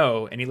I need to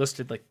know? And he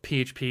listed like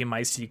PHP,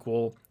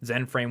 MySQL,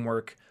 Zen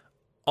framework,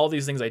 all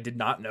these things I did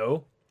not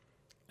know.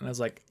 And I was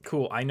like,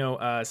 cool, I know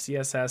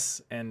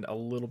CSS and a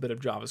little bit of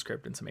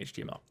JavaScript and some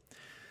HTML.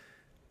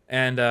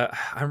 And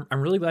I'm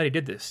really glad he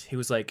did this. He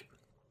was like,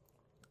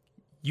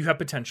 you have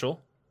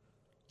potential.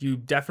 You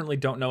definitely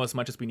don't know as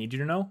much as we need you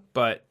to know,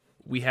 but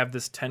we have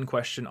this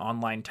 10-question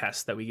online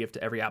test that we give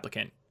to every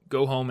applicant.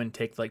 Go home and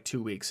take like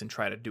 2 weeks and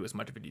try to do as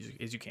much of it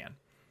as you can.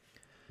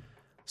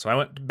 So I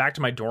went back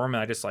to my dorm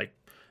and I just like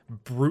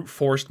brute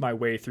forced my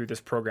way through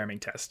this programming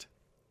test.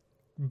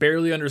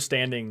 Barely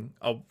understanding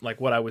like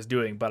what I was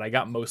doing, but I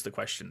got most of the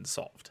questions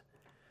solved.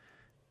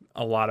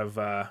 A lot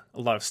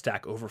of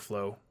Stack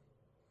Overflow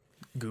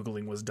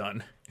Googling was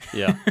done.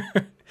 Yeah.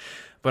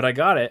 But I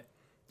got it,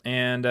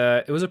 and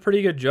it was a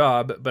pretty good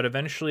job, but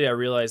eventually I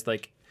realized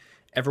like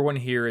everyone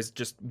here is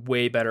just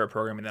way better at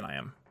programming than I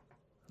am.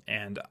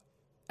 And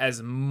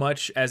as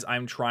much as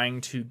I'm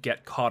trying to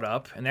get caught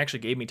up, and they actually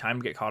gave me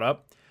time to get caught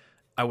up,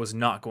 I was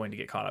not going to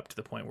get caught up to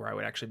the point where I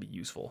would actually be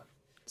useful.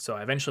 So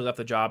I eventually left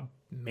the job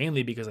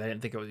mainly because I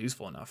didn't think it was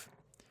useful enough.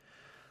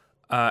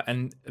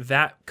 And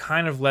that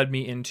kind of led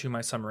me into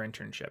my summer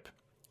internship.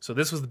 So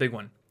this was the big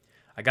one.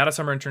 I got a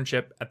summer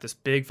internship at this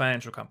big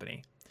financial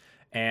company.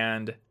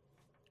 And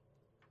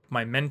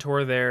my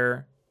mentor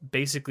there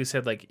basically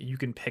said, like, you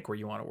can pick where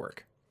you want to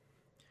work.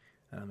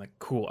 And I'm like,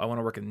 cool, I want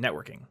to work in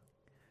networking.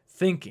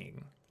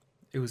 Thinking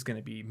it was going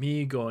to be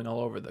me going all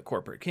over the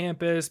corporate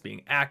campus,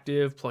 being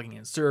active, plugging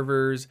in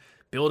servers,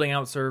 building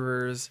out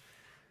servers.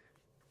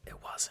 It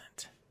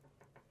wasn't.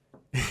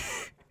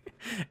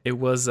 It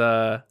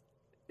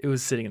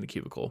was sitting in the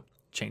cubicle,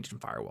 changing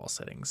firewall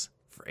settings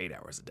for 8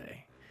 hours a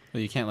day.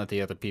 Well, you can't let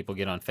the other people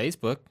get on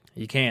Facebook.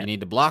 You can't. You need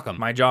to block them.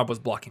 My job was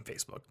blocking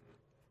Facebook.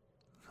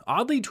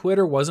 Oddly,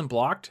 Twitter wasn't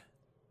blocked,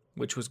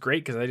 which was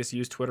great because I just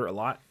use Twitter a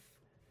lot.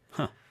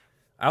 Huh.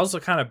 I also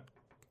kind of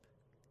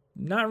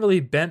not really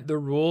bent the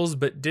rules,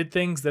 but did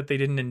things that they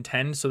didn't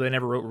intend, so they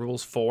never wrote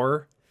rules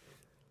for.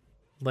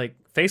 Like,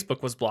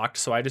 Facebook was blocked,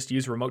 so I just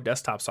used remote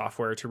desktop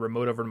software to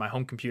remote over to my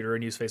home computer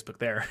and use Facebook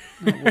there.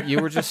 You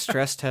were just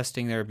stress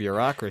testing their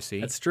bureaucracy.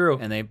 That's true.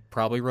 And they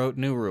probably wrote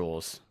new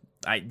rules.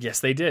 Yes,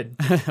 they did.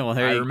 Well,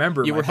 I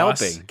remember you my were boss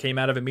helping. came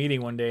out of a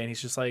meeting one day and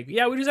he's just like,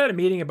 yeah, we just had a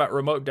meeting about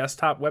remote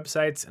desktop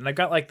websites. And I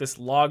got like this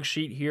log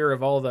sheet here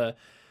of all the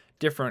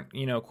different,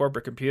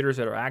 corporate computers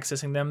that are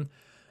accessing them.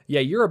 Yeah,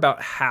 you're about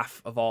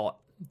half of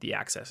all the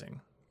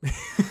accessing.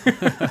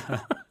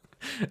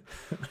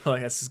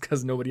 Like, that's just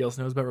because nobody else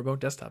knows about remote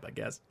desktop, I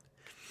guess.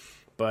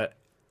 But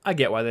I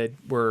get why they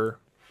were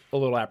a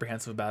little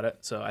apprehensive about it.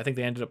 So I think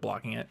they ended up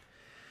blocking it.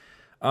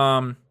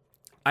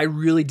 I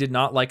really did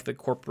not like the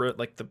corporate,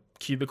 like the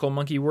cubicle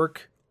monkey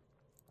work.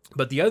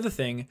 But the other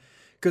thing,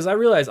 because I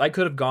realized I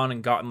could have gone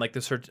and gotten like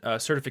the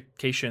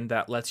certification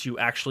that lets you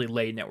actually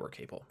lay network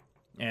cable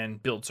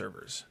and build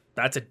servers.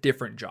 That's a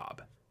different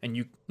job. And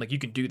you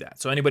can do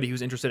that. So anybody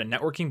who's interested in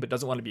networking but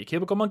doesn't want to be a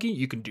cubicle monkey,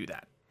 you can do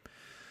that.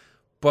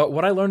 But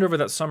what I learned over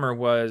that summer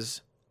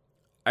was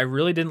I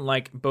really didn't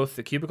like both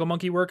the cubicle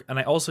monkey work, and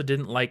I also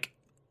didn't like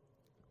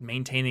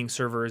maintaining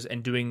servers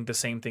and doing the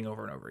same thing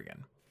over and over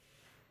again.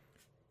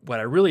 What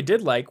I really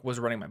did like was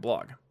running my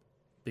blog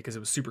because it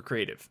was super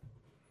creative.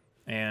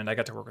 And I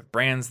got to work with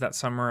brands that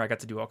summer. I got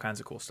to do all kinds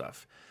of cool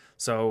stuff.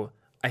 So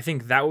I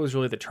think that was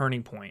really the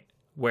turning point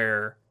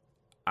where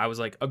I was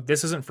like, oh,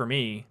 this isn't for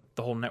me.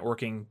 The whole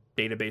networking,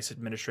 database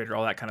administrator,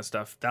 all that kind of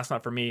stuff. That's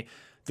not for me.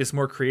 This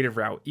more creative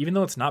route, even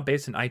though it's not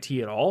based in IT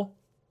at all,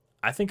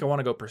 I think I want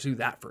to go pursue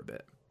that for a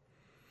bit.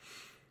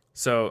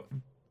 So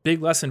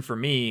big lesson for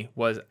me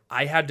was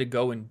I had to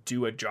go and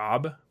do a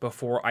job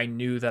before I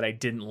knew that I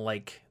didn't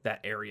like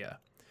that area.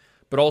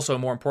 But also,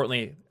 more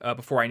importantly,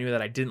 before I knew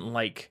that I didn't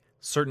like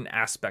certain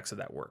aspects of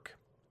that work.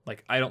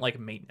 Like, I don't like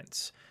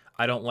maintenance.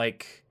 I don't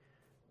like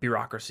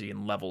bureaucracy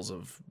and levels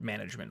of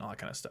management and all that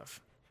kind of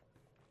stuff.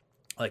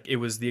 Like, it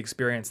was the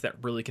experience that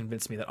really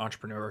convinced me that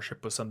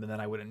entrepreneurship was something that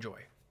I would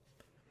enjoy.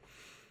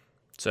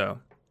 So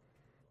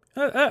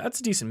that's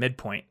a decent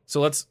midpoint.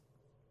 So let's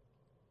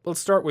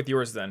start with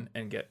yours then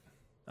and get,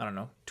 I don't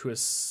know, to a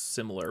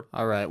similar.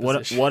 All right.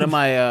 position. What am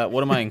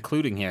I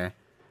including here?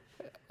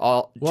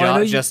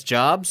 Just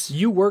jobs?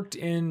 You worked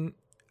in,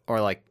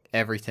 or like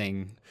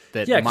everything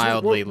that 'cause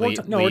mildly we're leads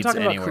talking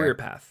anywhere? about career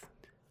path.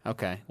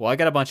 Okay. Well, I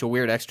got a bunch of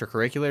weird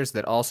extracurriculars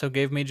that also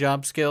gave me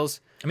job skills.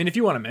 I mean, if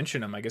you want to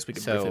mention them, I guess we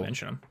could briefly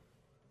mention them.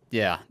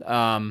 Yeah.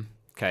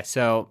 Okay.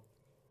 So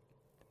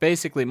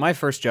basically, my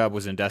first job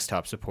was in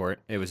desktop support.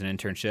 It was an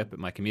internship at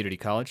my community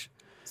college.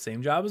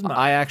 Same job as mine.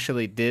 I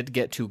actually did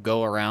get to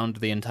go around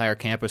the entire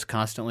campus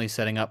constantly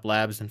setting up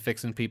labs and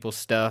fixing people's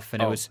stuff,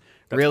 and it was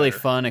really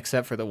fun,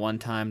 except for the one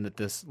time that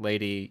this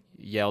lady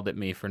yelled at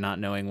me for not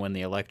knowing when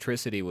the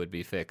electricity would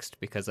be fixed,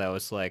 because I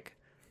was like,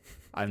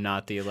 I'm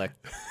not the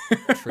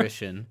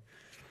electrician.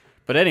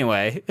 But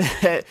anyway,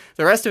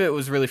 the rest of it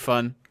was really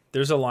fun.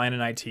 There's a line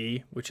in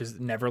IT which is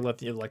never let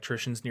the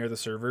electricians near the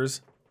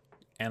servers.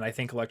 And I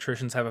think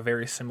electricians have a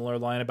very similar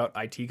line about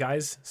IT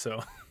guys.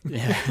 So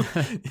Yeah.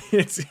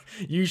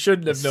 You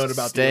shouldn't have known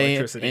about the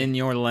electricity. Stay in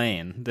your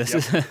lane. This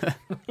is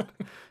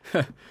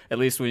at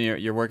least when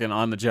you're working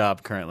on the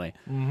job currently.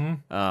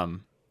 Mm-hmm.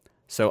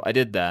 So I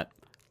did that.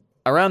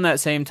 Around that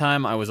same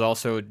time, I was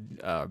also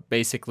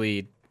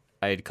basically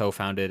I had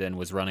co-founded and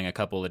was running a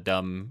couple of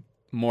dumb,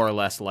 more or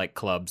less like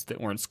clubs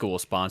that weren't school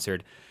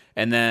sponsored,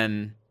 and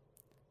then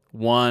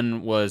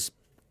one was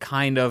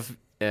kind of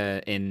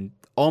in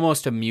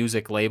almost a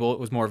music label. It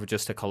was more of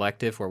just a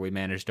collective where we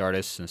managed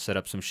artists and set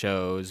up some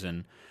shows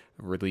and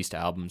released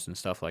albums and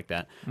stuff like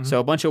that. Mm-hmm. So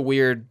a bunch of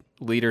weird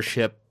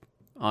leadership,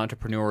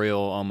 entrepreneurial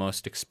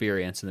almost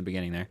experience in the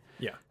beginning there.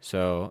 Yeah.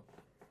 So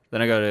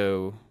then I go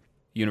to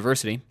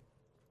university.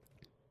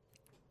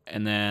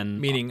 And then...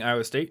 Meaning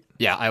Iowa State?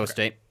 Yeah, Iowa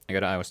State. I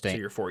go to Iowa State. So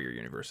your 4-year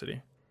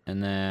university.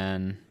 And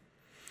then...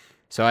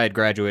 So I had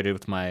graduated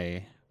with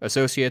my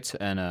associates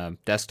and a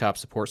desktop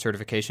support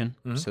certification.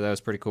 Mm-hmm. So that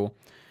was pretty cool.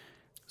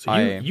 So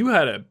you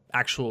had an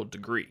actual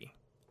degree.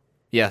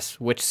 Yes,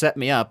 which set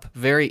me up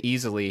very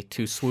easily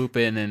to swoop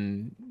in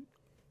and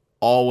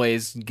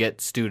always get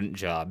student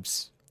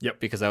jobs. Yep.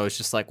 Because I was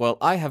just like, well,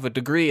 I have a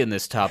degree in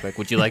this topic.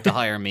 Would you like to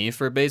hire me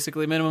for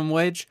basically minimum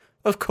wage?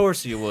 Of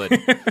course you would.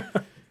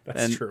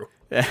 That's true.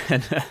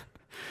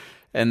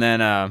 And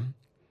then,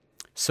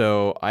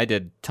 so I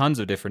did tons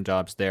of different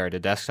jobs there. I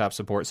did desktop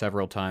support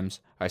several times.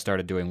 I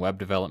started doing web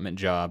development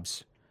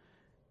jobs.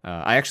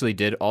 I actually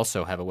did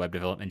also have a web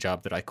development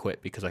job that I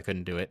quit because I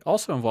couldn't do it,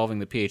 also involving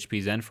the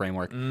PHP Zen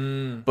framework.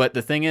 But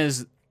the thing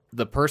is,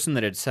 the person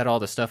that had set all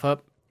the stuff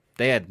up,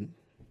 they had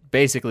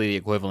basically the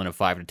equivalent of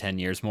 5 to 10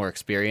 years more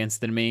experience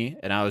than me,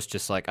 and I was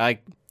just like,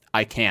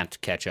 I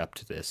can't catch up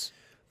to this.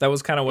 That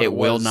was kind of what it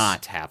will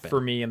not happen for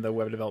me in the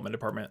web development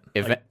department.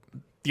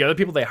 The other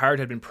people they hired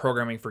had been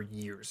programming for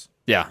years.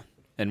 Yeah.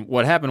 And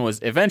what happened was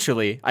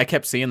eventually I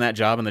kept seeing that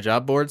job on the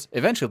job boards.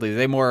 Eventually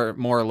they more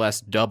or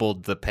less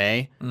doubled the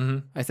pay,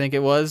 I think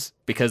it was,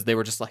 because they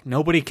were just like,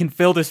 nobody can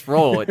fill this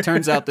role. It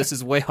turns out this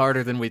is way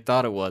harder than we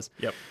thought it was.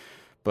 Yep.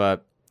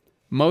 But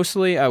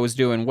mostly I was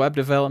doing web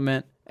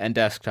development and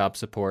desktop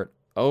support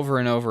over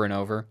and over and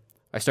over.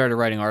 I started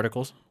writing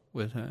articles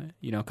with,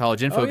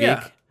 College Info Geek.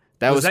 Yeah.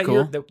 That was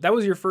cool. That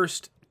was your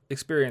first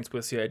experience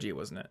with CIG,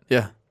 wasn't it?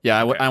 Yeah. Yeah,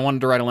 I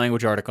wanted to write a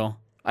language article.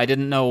 I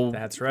didn't know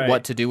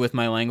what to do with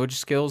my language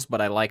skills,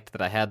 but I liked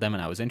that I had them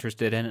and I was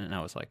interested in it, and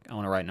I was like, I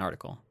want to write an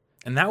article.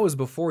 And that was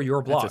before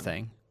your blog. That's a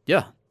thing.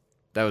 Yeah.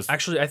 That was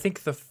actually, I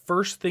think the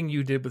first thing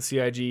you did with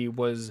CIG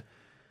was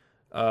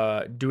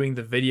doing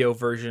the video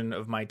version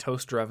of my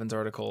toaster ovens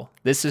article.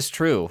 This is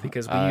true.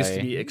 Because we used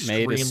to be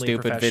extremely made a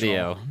stupid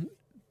professional. video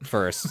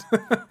first.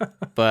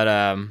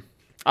 But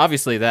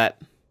obviously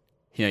that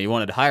you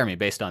wanted to hire me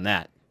based on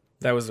that.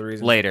 That was the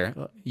reason.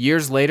 Later,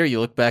 years later, you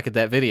look back at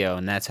that video,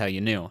 and that's how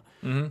you knew.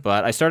 Mm-hmm.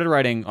 But I started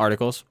writing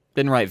articles.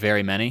 Didn't write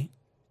very many,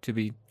 to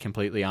be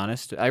completely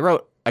honest. I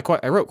wrote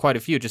quite a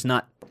few, just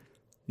not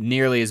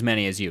nearly as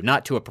many as you.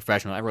 Not to a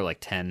professional. I wrote like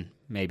 10,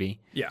 maybe.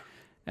 Yeah.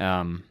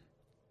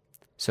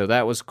 So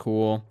that was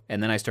cool.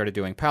 And then I started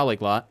doing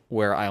Polyglot,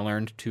 where I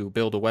learned to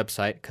build a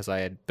website because I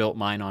had built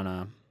mine on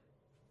a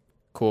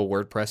cool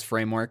WordPress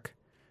framework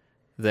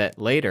that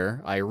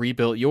later I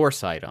rebuilt your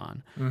site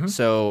on. Mm-hmm.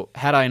 So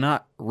had I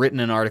not written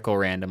an article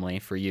randomly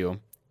for you,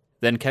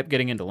 then kept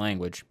getting into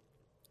language,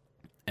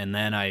 and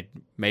then I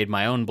made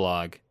my own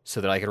blog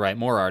so that I could write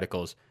more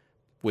articles,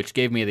 which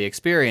gave me the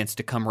experience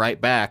to come right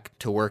back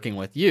to working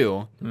with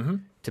you Mm-hmm.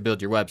 to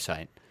build your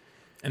website.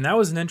 And that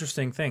was an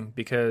interesting thing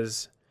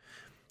because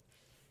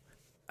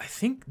I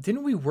think,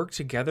 didn't we work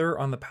together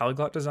on the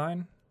Polyglot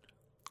design?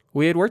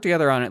 We had worked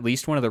together on at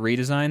least one of the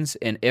redesigns,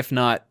 and if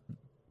not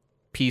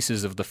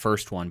pieces of the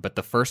first one, but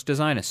the first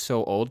design is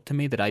so old to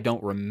me that I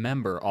don't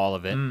remember all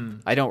of it.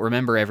 I don't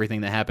remember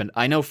everything that happened.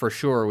 I know for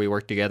sure we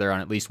worked together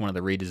on at least one of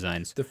the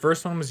redesigns. The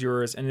first one was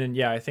yours, and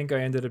then I think I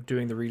ended up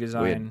doing the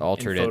redesign We had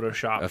altered in it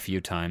Photoshop a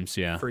few times,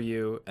 yeah. for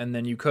you, and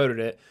then you coded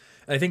it.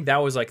 And I think that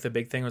was like the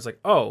big thing was like,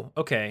 oh,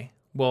 okay,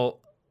 well,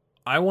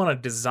 I want to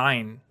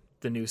design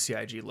the new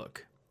CIG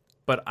look,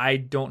 but I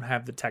don't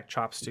have the tech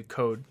chops to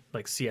code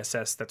like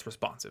CSS that's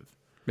responsive.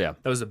 Yeah.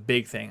 That was a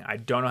big thing. I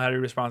don't know how to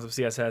do responsive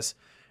CSS.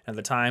 At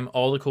the time,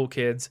 all the cool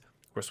kids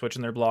were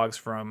switching their blogs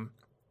from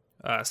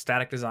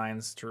static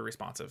designs to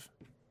responsive.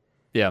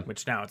 Yeah.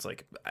 Which now it's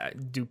like,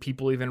 do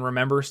people even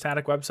remember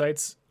static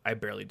websites? I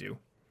barely do.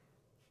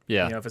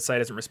 Yeah. If a site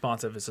isn't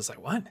responsive, it's just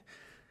like, what?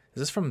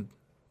 Is this from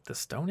the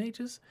Stone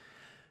Ages?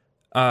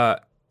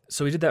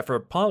 So we did that for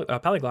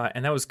Polyglot,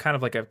 and that was kind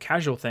of like a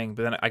casual thing.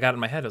 But then I got in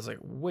my head, I was like,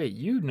 wait,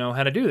 you know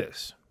how to do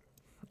this.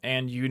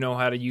 And you know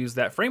how to use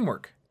that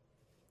framework.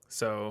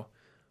 So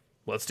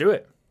let's do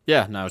it.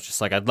 Yeah, and I was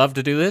just like, I'd love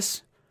to do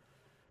this,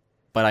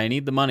 but I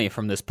need the money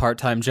from this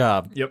part-time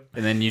job. Yep.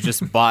 And then you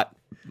just bought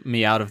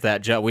me out of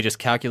that job. We just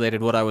calculated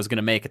what I was going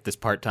to make at this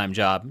part-time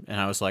job, and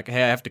I was like,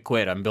 hey, I have to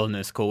quit. I'm building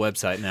this cool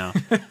website now.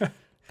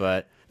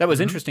 But that was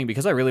interesting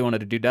because I really wanted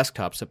to do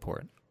desktop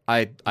support.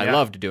 I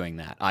loved doing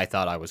that. I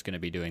thought I was going to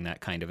be doing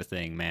that kind of a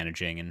thing,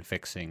 managing and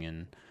fixing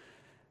and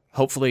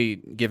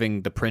hopefully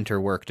giving the printer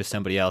work to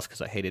somebody else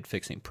because I hated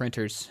fixing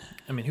printers.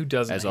 I mean, who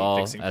doesn't as hate all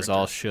fixing as printers?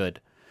 all should.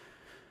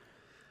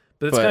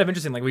 But it's kind of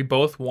interesting. Like, we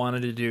both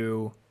wanted to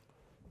do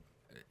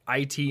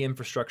IT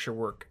infrastructure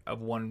work of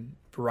one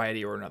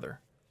variety or another.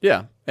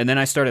 Yeah, and then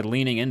I started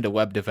leaning into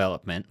web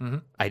development. Mm-hmm.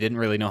 I didn't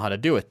really know how to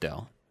do it,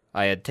 though.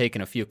 I had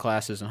taken a few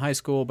classes in high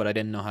school, but I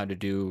didn't know how to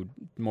do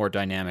more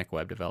dynamic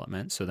web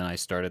development, so then I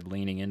started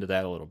leaning into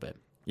that a little bit.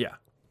 Yeah.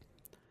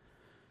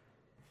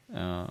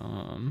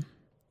 Um,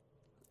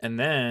 And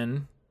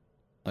then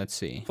let's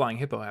see. Flying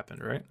Hippo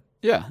happened, right?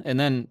 Yeah, and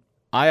then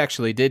I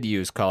actually did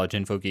use College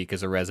Info Geek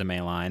as a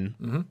resume line,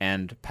 Mm-hmm.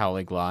 and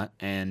Polyglot,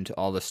 and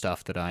all the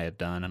stuff that I had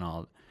done, and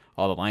all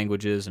the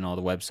languages, and all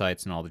the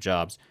websites, and all the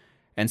jobs.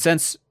 And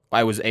since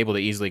I was able to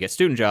easily get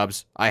student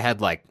jobs, I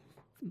had like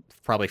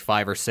probably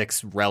 5 or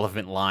 6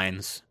 relevant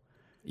lines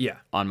Yeah.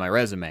 on my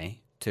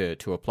resume to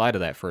apply to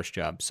that first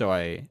job. So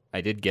I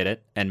did get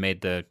it and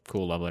made the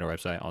cool Love Letter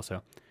website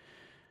also.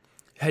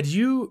 Had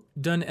you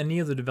done any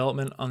of the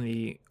development on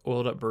the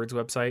Oiled Up Birds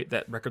website,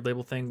 that record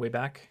label thing way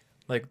back?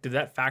 Like, did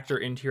that factor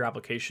into your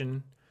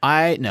application?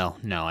 No.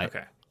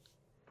 Okay.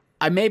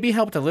 I maybe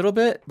helped a little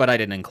bit, but I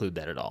didn't include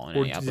that at all in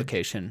Or any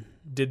application.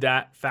 Did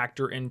that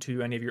factor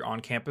into any of your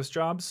on-campus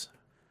jobs?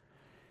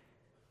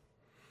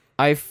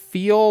 I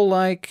feel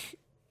like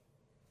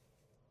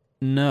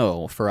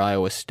no for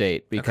Iowa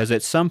State because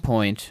at some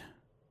point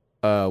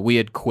we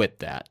had quit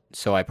that.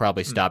 So I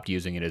probably stopped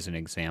using it as an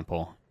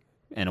example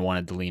and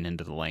wanted to lean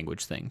into the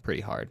language thing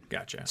pretty hard.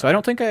 Gotcha. So I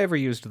don't think I ever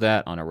used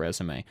that on a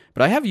resume,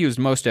 but I have used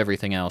most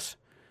everything else.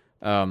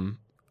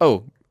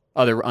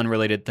 Other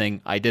unrelated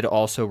thing, I did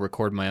also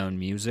record my own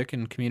music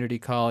in community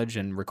college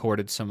and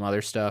recorded some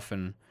other stuff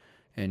in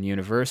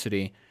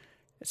university.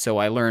 So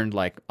I learned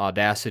like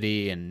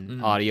Audacity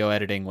and audio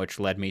editing, which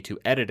led me to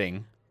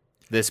editing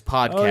this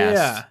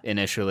podcast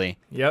initially.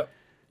 Yep.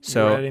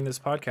 So you were editing this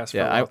podcast for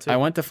a while, too. I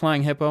went to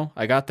Flying Hippo.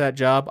 I got that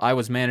job. I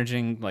was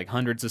managing like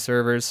hundreds of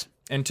servers.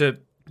 And to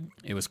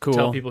It was cool.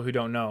 tell people who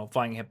don't know,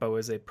 Flying Hippo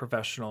is a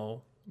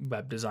professional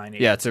web design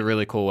agency. Yeah, it's a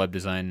really cool web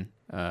design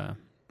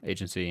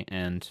agency,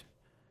 and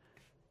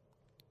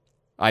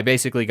I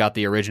basically got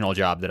the original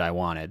job that I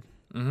wanted,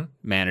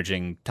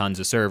 managing tons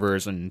of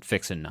servers and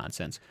fixing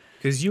nonsense.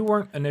 Because you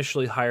weren't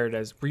initially hired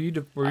as... Were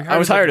you hired I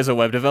was hired as a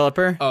web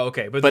developer. Oh,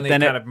 okay. But then they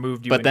kind of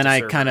moved you But into then I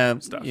server kind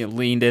of stuff.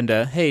 leaned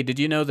into, hey, did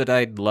you know that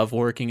I love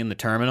working in the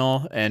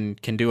terminal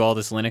and can do all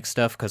this Linux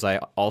stuff? Because I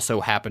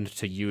also happened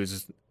to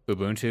use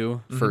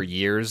Ubuntu for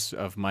years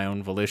of my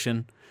own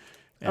volition.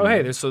 Oh,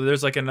 hey,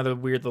 there's like another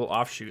weird little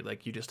offshoot.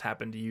 Like, you just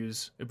happen to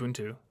use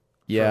Ubuntu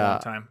for a long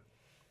time.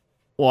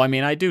 Well, I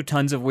mean, I do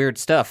tons of weird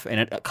stuff, and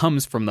it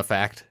comes from the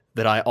fact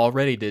that I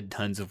already did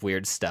tons of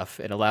weird stuff.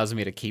 It allows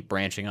me to keep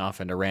branching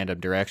off into random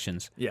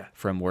directions Yeah.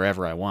 from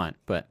wherever I want.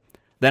 But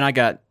then I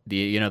got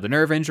the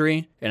nerve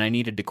injury, and I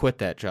needed to quit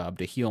that job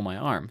to heal my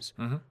arms.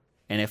 Mm-hmm.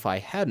 And if I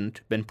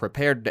hadn't been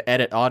prepared to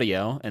edit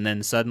audio and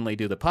then suddenly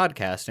do the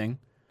podcasting,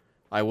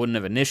 I wouldn't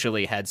have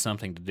initially had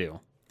something to do.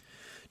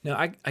 Now,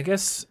 I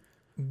guess,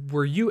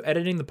 were you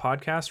editing the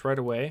podcast right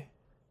away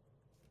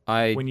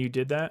when you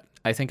did that?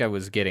 I think I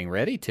was getting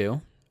ready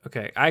to.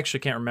 Okay, I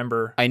actually can't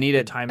remember. I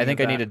needed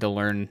to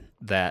learn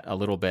that a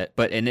little bit,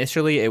 but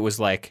initially it was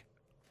like,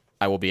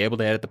 I will be able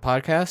to edit the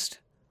podcast.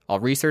 I'll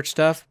research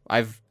stuff.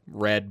 I've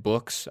read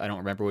books. I don't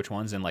remember which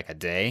ones in like a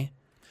day.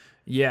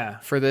 Yeah,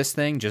 For this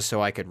thing, just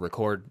so I could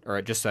record,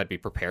 or just so I'd be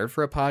prepared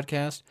for a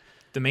podcast.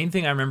 the main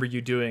thing I remember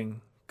you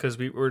doing, because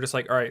we were just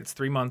like, all right, it's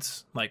 3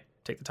 months. Like,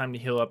 take the time to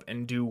heal up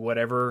and do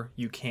whatever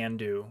you can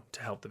do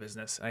to help the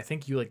business. And I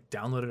think you like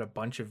downloaded a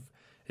bunch of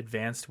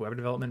advanced web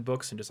development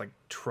books and just like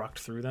trucked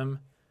through them.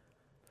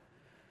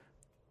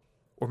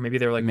 Or maybe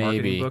they were like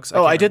marketing books.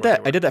 I did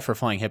that. I did that for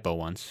Flying Hippo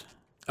once.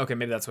 Okay,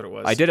 maybe that's what it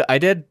was. I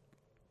did.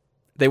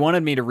 They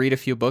wanted me to read a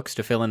few books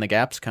to fill in the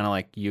gaps, kind of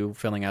like you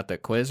filling out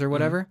that quiz or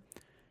whatever.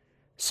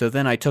 So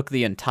then I took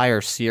the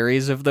entire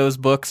series of those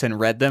books and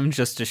read them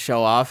just to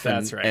show off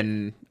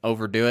and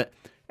overdo it.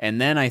 And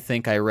then I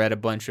think I read a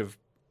bunch of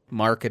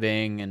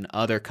marketing and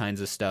other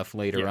kinds of stuff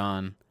later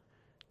on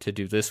to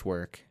do this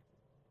work.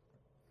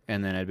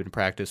 And then I'd been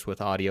practiced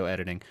with audio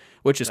editing,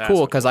 which is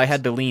cool because I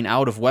had to lean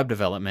out of web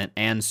development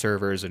and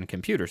servers and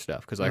computer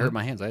stuff because I hurt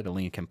my hands. I had to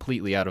lean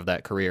completely out of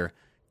that career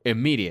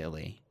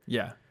immediately.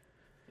 Yeah.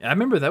 I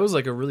remember that was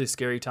like a really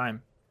scary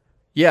time.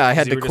 Yeah, I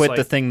had to quit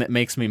the thing that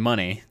makes me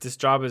money. This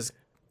job is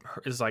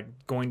like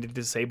going to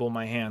disable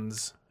my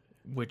hands,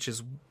 which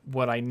is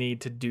what I need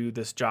to do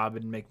this job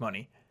and make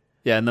money.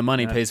 Yeah, and the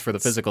money pays for the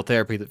physical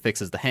therapy that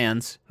fixes the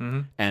hands.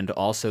 Mm-hmm. And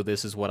also,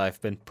 this is what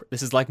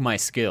this is like my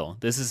skill.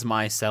 This is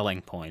my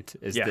selling point,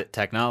 is the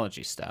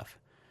technology stuff.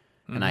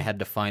 Mm-hmm. And I had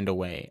to find a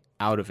way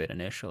out of it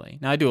initially.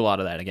 Now, I do a lot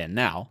of that again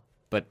now,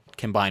 but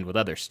combined with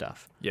other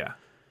stuff. Yeah.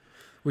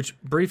 Which,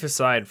 brief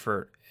aside,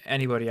 for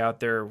anybody out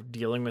there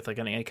dealing with like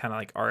any kind of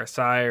like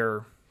RSI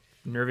or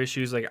nerve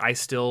issues, like I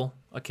still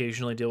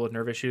occasionally deal with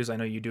nerve issues. I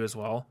know you do as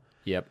well.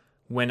 Yep.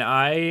 When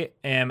I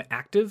am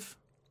active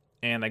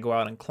and I go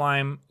out and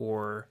climb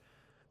or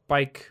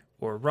bike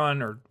or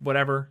run or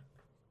whatever,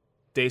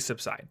 they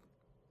subside.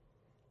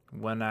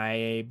 When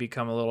I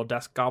become a little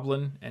desk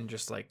goblin and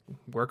just like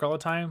work all the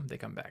time, they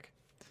come back.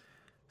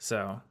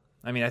 So,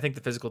 I mean, I think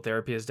the physical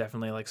therapy is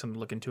definitely like something to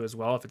look into as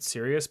well if it's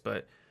serious,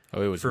 but it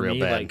was for real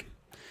me, bad. like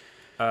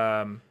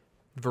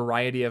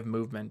variety of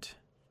movement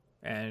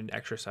and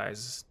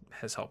exercise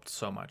has helped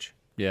so much.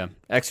 Yeah,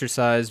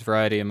 exercise,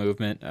 variety of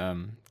movement,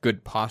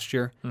 good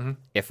posture. Mm-hmm.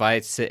 If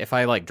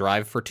I like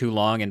drive for too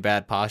long in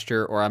bad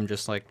posture, or I'm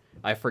just like,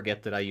 I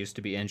forget that I used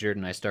to be injured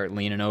and I start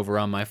leaning over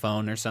on my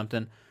phone or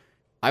something,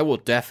 I will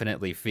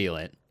definitely feel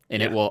it.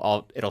 And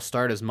it'll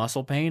start as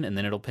muscle pain, and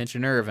then it'll pinch a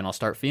nerve, and I'll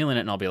start feeling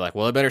it, and I'll be like,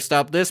 well, I better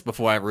stop this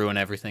before I ruin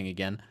everything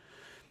again.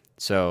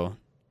 So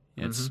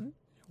it's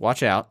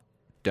watch out.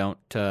 Don't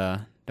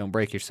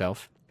break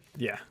yourself.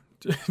 Yeah,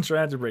 try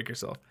not to break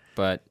yourself.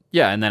 But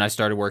yeah, and then I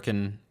started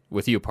working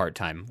with you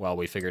part-time while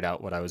we figured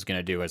out what I was going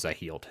to do as I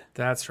healed.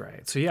 That's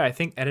right. So yeah, I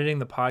think editing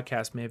the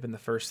podcast may have been the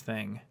first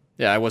thing.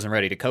 Yeah, I wasn't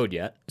ready to code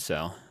yet,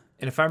 so.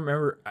 And if I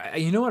remember,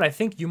 you know what? I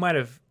think you might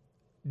have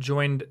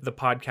joined the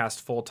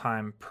podcast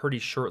full-time pretty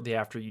shortly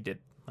after you did,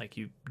 like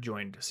you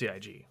joined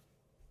CIG.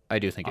 I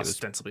do think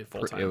ostensibly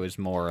full-time. It was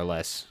more or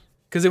less.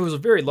 Because it was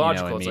very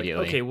logical. It's like,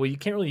 immediately. okay, well, you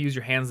can't really use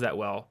your hands that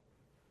well,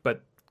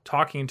 but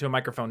talking into a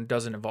microphone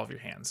doesn't involve your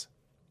hands.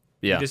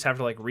 Yeah. You just have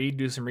to like read,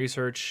 do some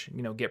research,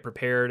 get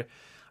prepared.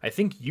 I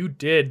think you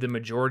did the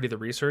majority of the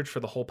research for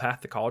the whole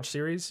Path to College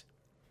series,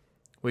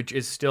 which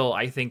is still,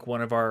 I think,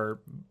 one of our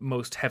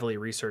most heavily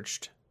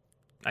researched,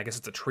 I guess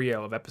it's a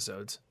trio of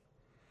episodes.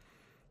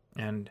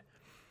 And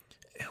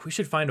we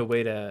should find a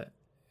way to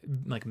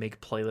like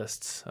make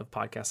playlists of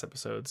podcast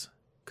episodes,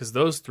 because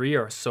those three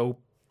are so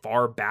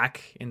far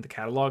back in the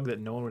catalog that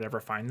no one would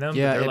ever find them.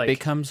 Yeah, it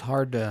becomes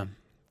hard to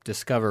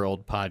discover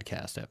old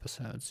podcast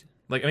episodes.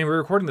 Like, I mean, we're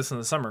recording this in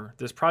the summer.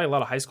 There's probably a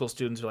lot of high school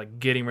students who are like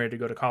getting ready to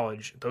go to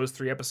college. Those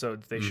three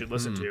episodes they should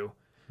listen to.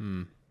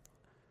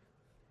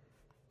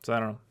 So I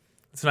don't know.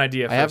 It's an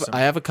idea. I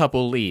have a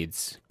couple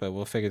leads, but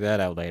we'll figure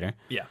that out later.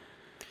 Yeah.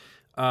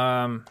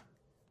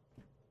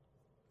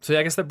 So yeah,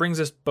 I guess that brings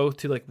us both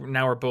to like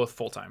now we're both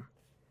full time.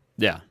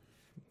 Yeah.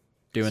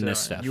 Doing this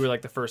stuff. You were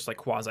like the first like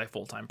quasi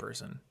full time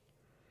person,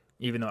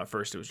 even though at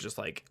first it was just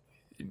like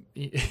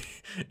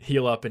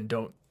heal up and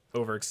don't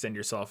overextend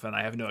yourself, and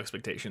I have no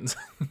expectations.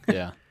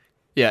 Yeah.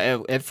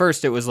 At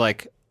first it was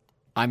like,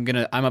 I'm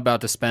about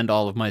to spend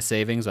all of my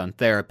savings on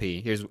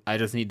therapy. I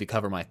just need to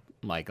cover my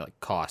like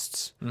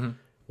costs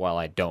while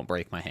I don't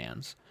break my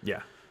hands.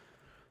 Yeah.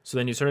 So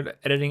then you started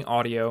editing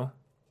audio.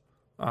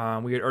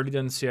 We had already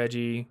done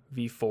CIG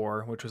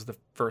V4, which was the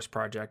first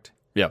project.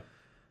 Yeah.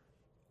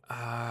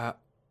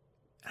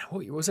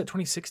 What was that,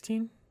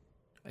 2016?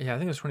 Yeah, I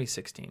think it was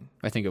 2016.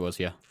 I think it was,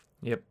 yeah.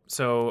 Yep.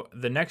 So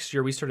the next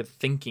year we started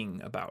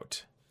thinking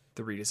about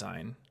the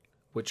redesign,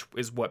 which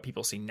is what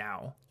people see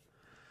now.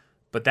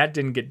 But that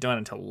didn't get done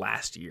until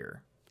last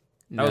year.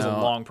 That was a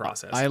long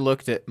process. I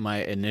looked at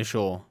my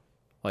initial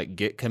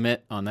Git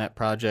commit on that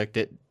project.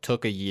 It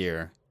took a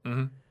year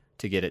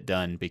to get it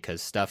done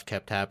because stuff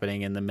kept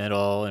happening in the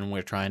middle, and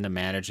we're trying to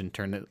manage and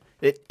turn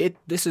it.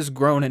 This has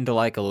grown into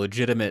like a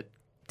legitimate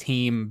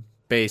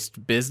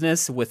team-based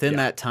business within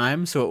that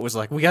time. So it was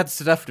like we got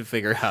stuff to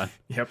figure out.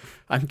 Yep.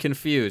 I'm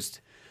confused.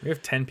 We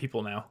have 10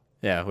 people now.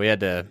 Yeah, we've had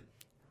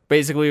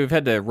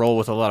to roll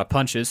with a lot of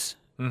punches.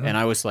 And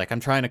I was like, I'm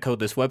trying to code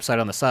this website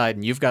on the side,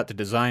 and you've got the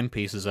design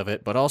pieces of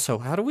it, but also,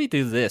 how do we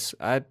do this?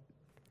 I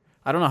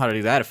don't know how to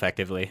do that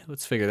effectively.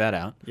 Let's figure that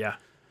out. Yeah.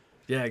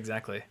 Yeah,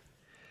 exactly.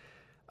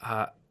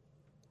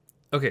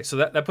 Okay, so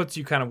that puts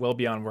you kind of well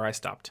beyond where I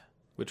stopped,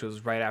 which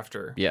was right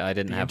after. Yeah, I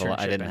didn't have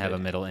a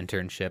middle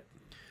internship.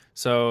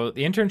 So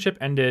the internship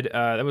ended,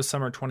 that was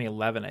summer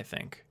 2011, I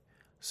think.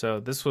 So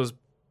this was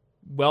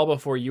well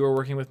before you were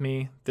working with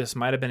me. This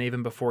might have been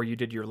even before you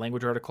did your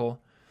language article.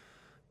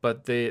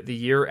 But the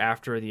year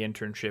after the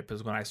internship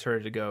is when I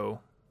started to go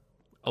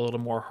a little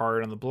more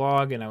hard on the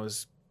blog, and I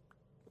was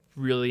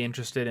really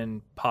interested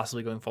in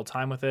possibly going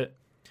full-time with it.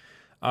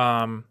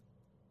 I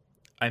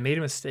made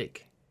a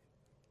mistake.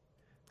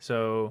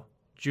 So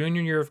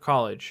junior year of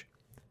college,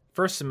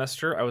 first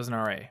semester, I was an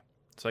RA.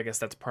 So I guess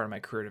that's part of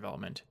my career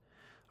development.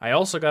 I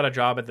also got a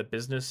job at the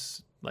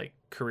business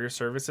career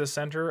services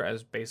center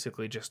as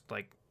basically just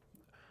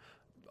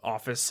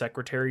office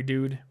secretary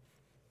dude.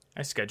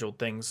 I scheduled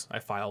things, I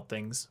filed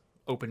things,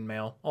 opened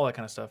mail, all that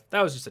kind of stuff.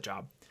 That was just a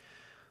job.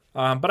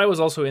 But I was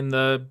also in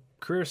the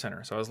career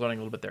center, so I was learning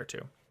a little bit there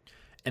too.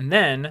 And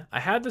then I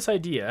had this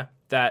idea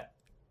that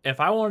if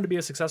I wanted to be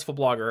a successful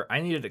blogger,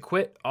 I needed to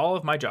quit all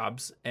of my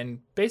jobs and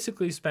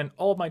basically spend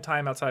all of my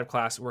time outside of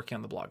class working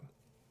on the blog.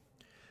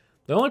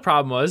 The only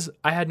problem was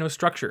I had no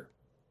structure.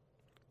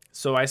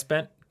 So I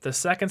spent the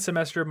second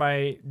semester of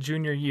my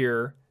junior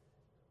year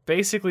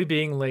basically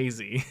being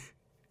lazy.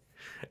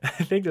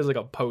 I think there's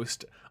a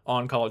post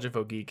on College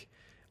Info Geek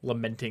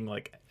lamenting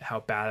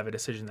how bad of a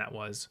decision that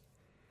was.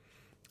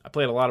 I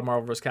played a lot of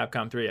Marvel vs.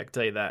 Capcom 3, I can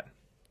tell you that.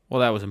 Well,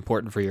 that was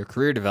important for your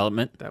career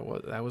development. That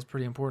was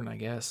pretty important, I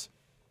guess.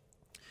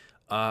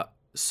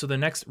 So the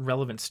next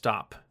relevant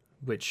stop,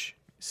 which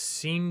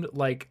seemed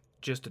like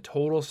just a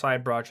total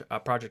side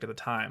project at the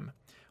time,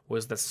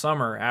 was the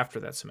summer after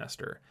that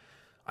semester.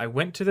 I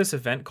went to this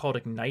event called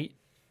Ignite,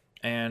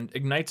 and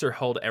Ignites are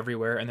held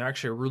everywhere, and they're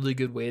actually a really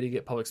good way to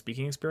get public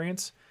speaking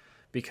experience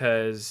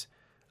because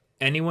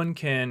anyone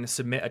can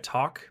submit a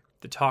talk.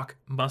 The talk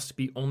must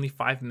be only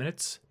 5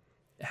 minutes.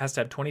 It has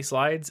to have 20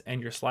 slides,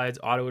 and your slides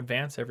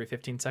auto-advance every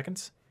 15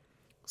 seconds.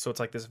 So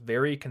it's this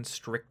very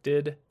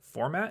constricted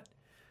format.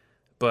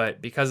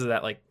 But because of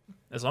that,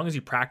 as long as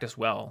you practice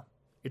well,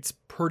 it's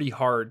pretty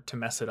hard to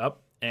mess it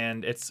up,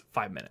 and it's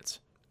 5 minutes.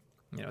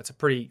 It's a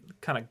pretty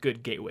kind of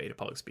good gateway to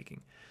public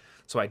speaking.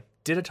 So I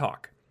did a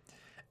talk,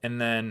 and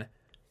then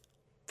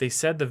they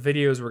said the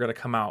videos were going to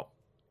come out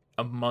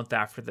a month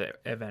after the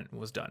event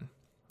was done.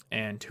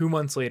 And 2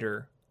 months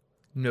later,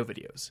 no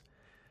videos.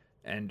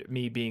 And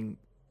me being,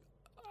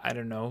 I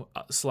don't know,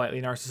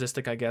 slightly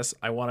narcissistic, I guess,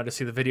 I wanted to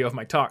see the video of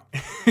my talk.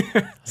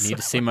 I need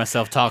to see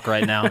myself talk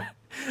right now.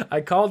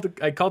 I called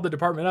the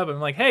department up and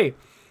I'm like, hey,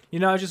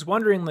 I was just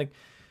wondering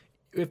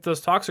if those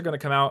talks are going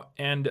to come out,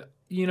 and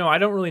I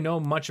don't really know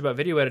much about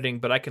video editing,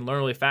 but I can learn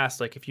really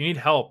fast. If you need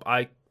help,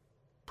 I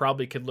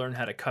probably could learn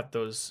how to cut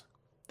those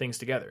things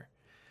together.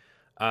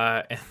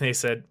 And they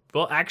said,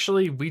 well,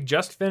 actually, we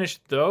just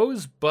finished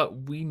those,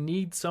 but we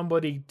need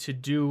somebody to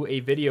do a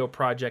video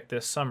project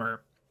this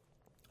summer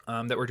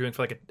that we're doing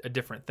for a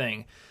different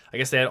thing. I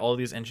guess they had all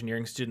these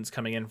engineering students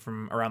coming in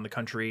from around the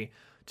country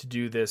to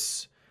do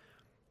this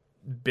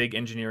big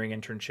engineering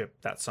internship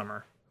that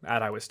summer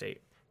at Iowa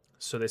State.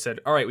 So they said,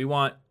 all right, we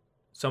want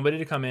somebody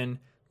to come in,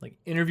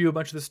 interview a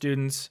bunch of the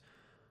students,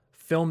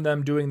 film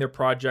them doing their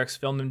projects,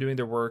 film them doing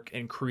their work,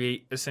 and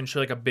create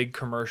essentially a big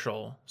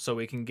commercial so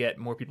we can get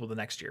more people the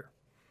next year.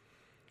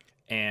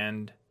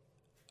 And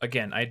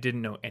again, I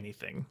didn't know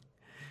anything.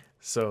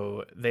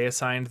 So they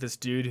assigned this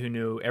dude who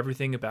knew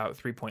everything about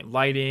 3-point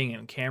lighting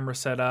and camera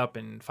setup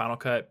and Final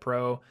Cut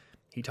Pro.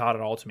 He taught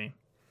it all to me.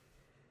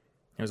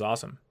 It was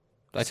awesome.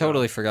 I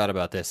totally forgot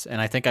about this, and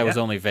I think I was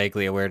only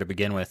vaguely aware to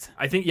begin with.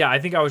 I think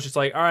I was just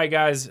all right,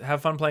 guys,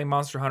 have fun playing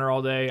Monster Hunter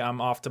all day. I'm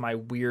off to my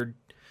weird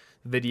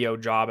video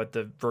job at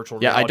the virtual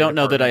reality I don't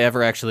know that department. I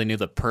ever actually knew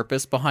the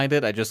purpose behind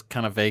it. I just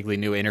kind of vaguely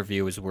knew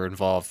interviews were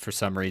involved for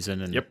some reason.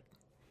 And Yep.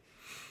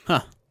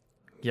 Huh.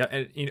 Yeah,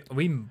 and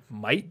we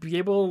might be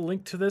able to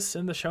link to this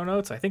in the show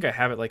notes. I think I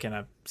have it in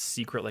a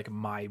secret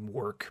my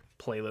work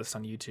playlist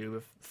on YouTube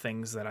of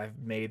things that I've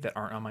made that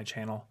aren't on my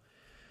channel.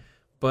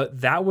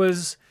 But that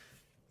was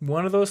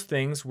one of those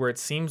things where it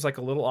seems like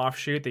a little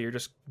offshoot that you're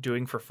just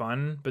doing for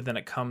fun, but then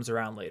it comes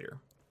around later.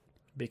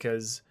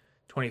 Because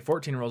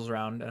 2014 rolls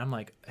around and I'm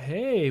like,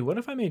 hey, what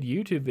if I made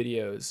YouTube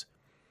videos?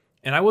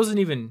 And I wasn't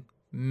even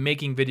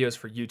making videos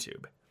for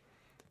YouTube.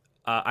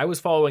 I was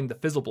following the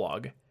Fizzle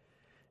blog,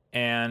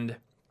 and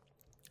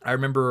I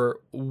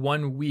remember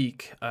one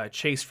week,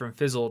 Chase from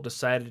Fizzle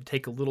decided to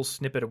take a little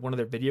snippet of one of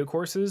their video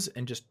courses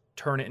and just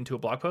turn it into a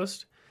blog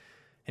post.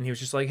 And he was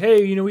just like,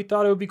 hey, we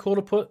thought it would be cool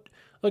to put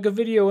like a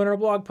video in our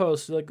blog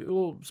post, like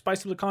we'll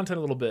spice up the content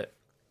a little bit.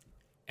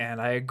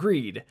 And I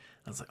agreed.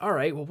 I was like, all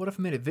right, well, what if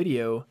I made a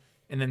video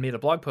and then made a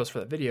blog post for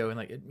that video, and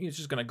like it's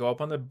just going to go up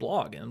on the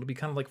blog and it'll be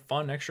kind of like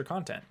fun extra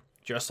content,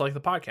 just like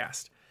the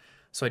podcast.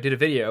 So I did a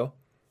video,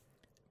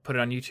 put it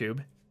on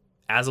YouTube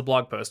as a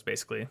blog post,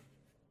 basically,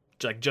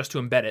 like just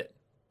to embed it.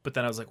 But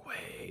then I was like,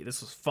 wait,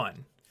 this was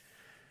fun.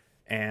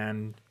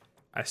 And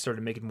I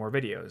started making more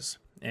videos.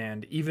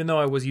 And even though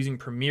I was using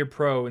Premiere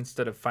Pro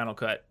instead of Final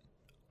Cut,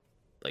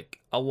 like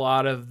a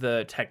lot of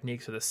the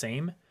techniques are the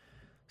same.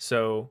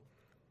 So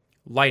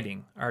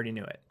lighting, I already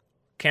knew it.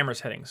 Camera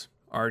settings,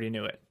 already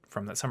knew it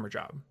from that summer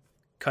job.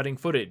 Cutting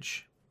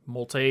footage,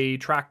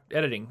 multi-track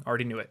editing,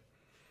 already knew it.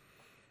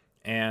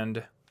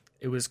 And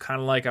it was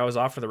kind of like I was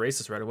off for the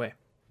races right away.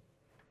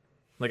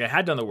 Like I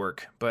had done the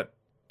work, but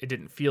it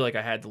didn't feel like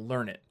I had to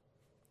learn it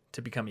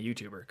to become a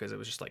YouTuber because it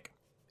was just like,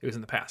 it was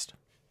in the past.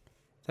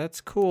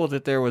 That's cool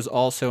that there was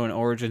also an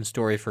origin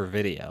story for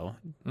video.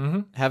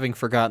 Mm-hmm. Having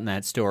forgotten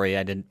that story,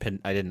 I didn't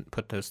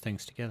put those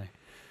things together.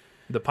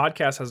 The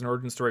podcast has an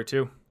origin story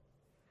too.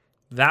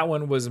 That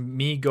one was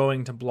me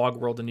going to Blog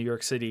World in New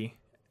York City,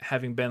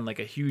 having been like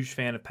a huge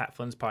fan of Pat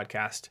Flynn's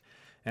podcast,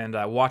 and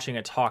watching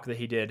a talk that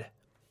he did,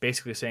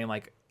 basically saying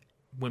like,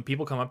 when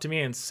people come up to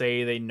me and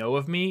say they know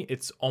of me,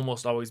 it's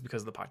almost always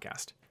because of the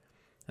podcast.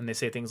 And they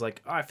say things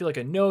like, oh, I feel like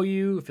I know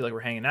you, I feel like we're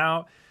hanging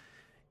out.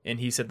 And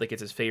he said like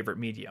it's his favorite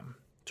medium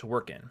to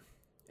work in.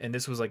 And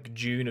this was like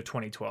June of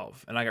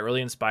 2012. And I got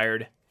really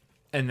inspired.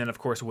 And then, of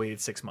course, waited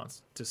 6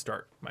 months to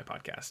start my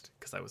podcast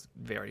because I was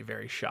very,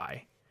 very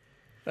shy.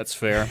 That's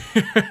fair.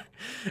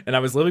 And I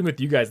was living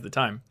with you guys at the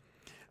time.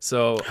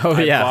 So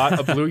I bought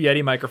a Blue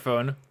Yeti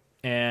microphone.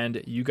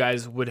 And you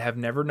guys would have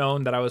never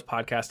known that I was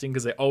podcasting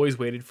because I always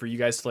waited for you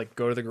guys to like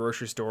go to the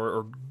grocery store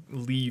or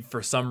leave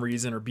for some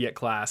reason or be at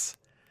class.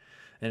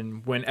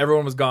 And when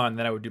everyone was gone,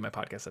 then I would do my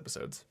podcast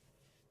episodes.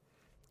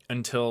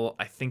 Until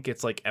I think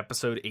it's like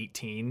episode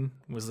 18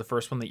 was the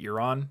first one that you're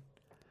on.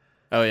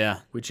 Oh, yeah.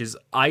 Which is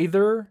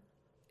either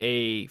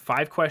a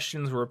 5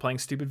 questions where we're playing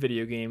stupid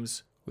video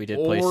games. We did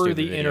play stupid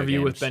the video interview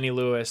games with Benny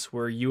Lewis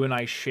where you and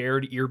I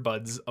shared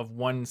earbuds of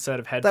one set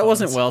of headphones. That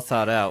wasn't well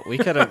thought out. We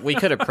could have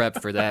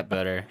prepped for that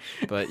better.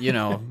 But,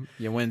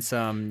 you win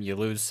some, you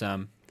lose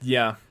some.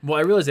 Yeah. Well,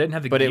 I realized I didn't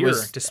have the gear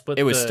to split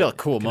it was still a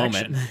cool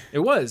connection. moment. It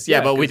was.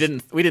 Yeah, but we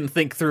didn't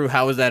think through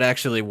how that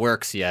actually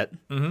works yet.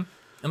 Mm-hmm.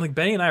 And like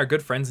Benny and I are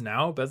good friends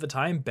now, but at the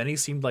time Benny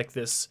seemed like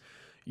this,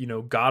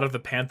 god of the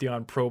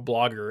Pantheon pro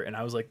blogger, and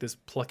I was like this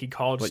plucky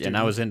college student. And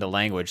I was into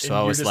language, so And I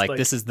you're was just like, like-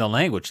 this is the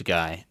language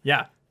guy.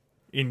 Yeah.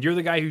 And you're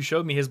the guy who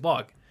showed me his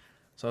blog.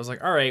 So I was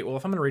like, all right, well,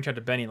 if I'm going to reach out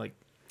to Benny, like,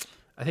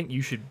 I think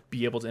you should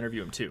be able to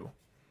interview him too.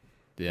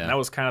 Yeah. And that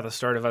was kind of the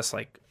start of us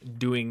like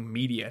doing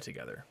media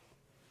together.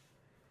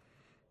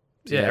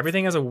 So, yeah, Yeah.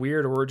 everything has a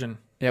weird origin.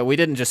 Yeah, we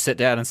didn't just sit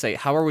down and say,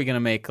 how are we going to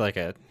make like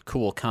a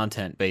cool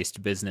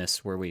content-based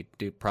business where we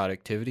do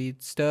productivity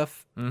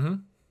stuff,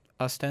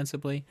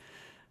 ostensibly?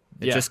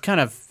 It Yeah. just kind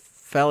of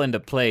fell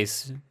into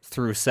place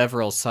through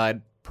several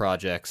side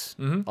projects,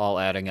 all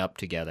adding up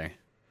together.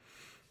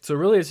 So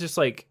really, it's just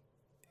like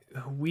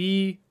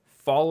we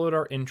followed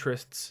our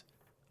interests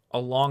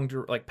along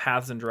like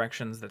paths and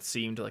directions that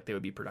seemed like they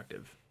would be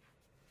productive.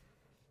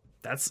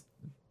 That's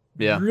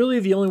really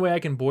the only way I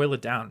can boil it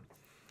down.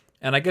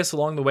 And I guess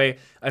along the way,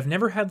 I've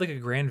never had like a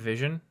grand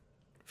vision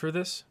for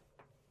this.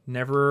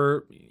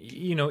 Never,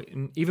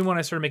 even when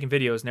I started making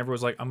videos, never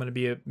was like, I'm going to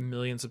be a 1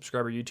 million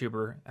subscriber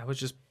YouTuber. I was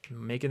just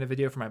making a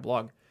video for my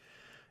blog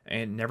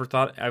and never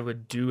thought I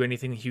would do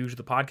anything huge with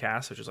the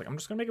podcast. I was just like, I'm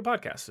just going to make a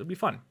podcast. It'll be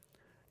fun.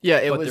 Yeah,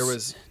 There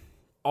was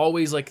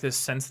always like this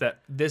sense that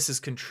this is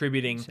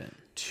contributing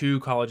to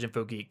College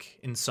Info Geek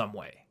in some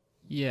way.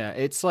 Yeah,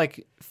 it's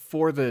like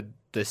for the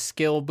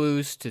skill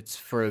boost, it's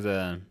for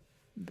the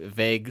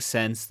vague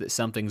sense that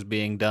something's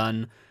being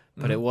done,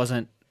 but it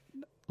wasn't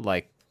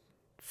like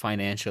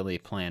financially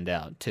planned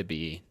out to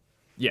be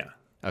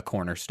a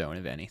cornerstone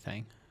of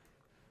anything.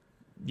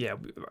 Yeah,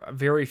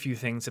 very few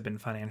things have been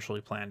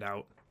financially planned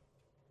out.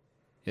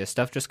 Yeah,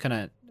 stuff just kind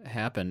of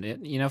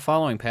happened.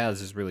 Following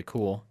paths is really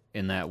cool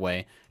in that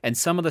way. And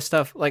some of the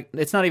stuff, like,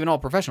 it's not even all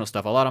professional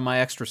stuff. A lot of my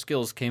extra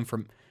skills came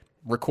from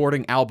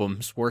recording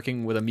albums,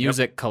 working with a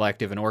music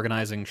collective and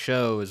organizing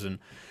shows. And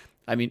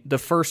I mean, the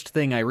first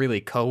thing I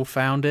really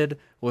co-founded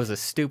was a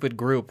stupid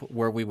group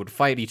where we would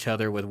fight each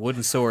other with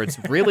wooden swords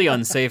really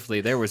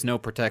unsafely. There was no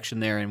protection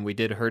there, and we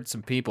did hurt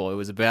some people. It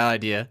was a bad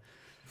idea.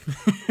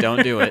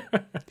 Don't do it.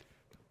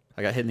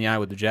 I got hit in the eye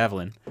with the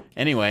javelin.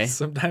 Anyway,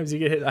 Sometimes you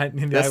get hit in the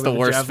eye that's with the a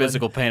worst javelin.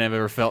 physical pain I've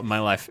ever felt in my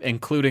life,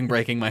 including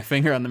breaking my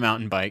finger on the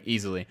mountain bike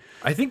easily.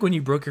 I think when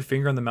you broke your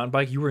finger on the mountain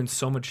bike, you were in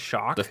so much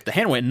shock The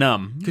hand went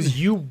numb. because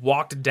you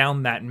walked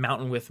down that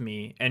mountain with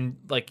me, and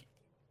like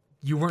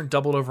you weren't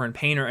doubled over in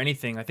pain or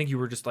anything. I think you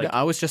were just like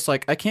I was just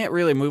like, I can't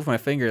really move my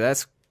finger.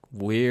 That's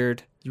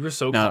weird. you were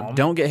so Now, calm.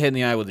 don't get hit in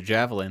the eye with a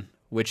javelin.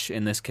 which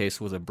in this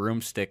case was a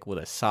broomstick with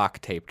a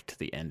sock taped to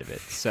the end of it.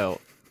 So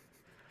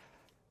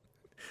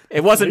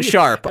it wasn't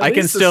sharp. I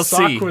can still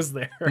see. Was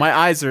there. My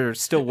eyes are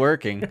still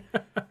working.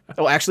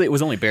 Oh, actually, it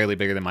was only barely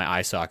bigger than my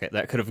eye socket.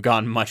 That could have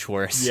gone much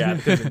worse. Yeah,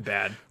 it could have been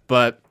bad.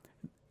 But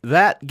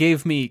that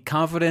gave me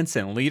confidence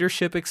and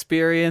leadership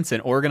experience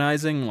and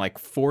organizing like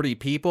 40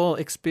 people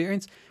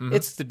experience. Mm-hmm.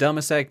 It's the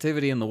dumbest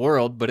activity in the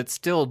world, but it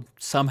still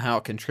somehow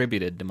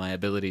contributed to my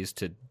abilities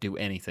to do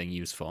anything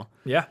useful.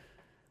 Yeah.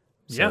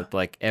 So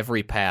like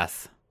every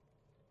path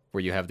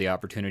where you have the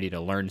opportunity to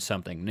learn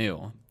something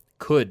new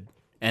could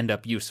end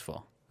up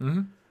useful.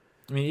 Mm-hmm.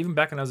 I mean, even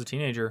back when I was a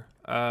teenager,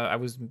 I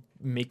was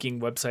making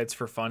websites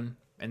for fun.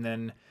 And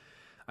then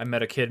I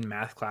met a kid in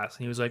math class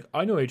and he was like,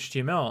 I know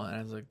HTML. And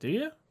I was like, do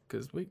you?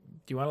 Because do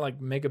you want to like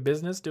make a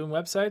business doing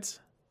websites?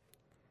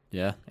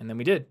 Yeah. And then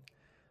we did.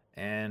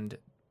 And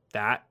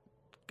that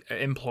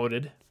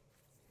imploded.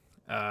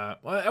 Well,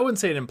 I wouldn't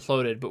say it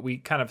imploded, but we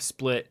kind of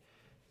split.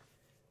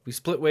 We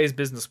split ways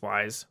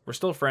business-wise. We're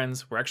still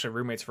friends. We're actually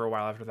roommates for a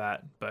while after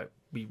that, but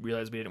we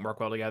realized we didn't work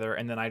well together.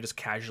 And then I just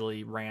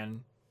casually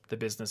ran the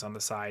business on the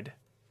side,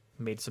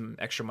 made some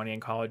extra money in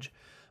college.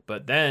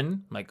 But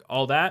then, like,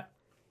 all that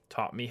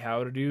taught me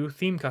how to do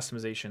theme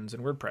customizations in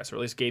WordPress, or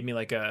at least gave me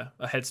like a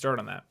head start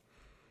on that.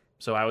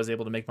 So I was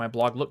able to make my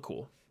blog look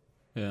cool.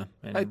 Yeah.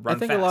 And I run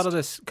think fast. a lot of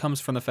this comes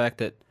from the fact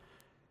that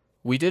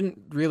we didn't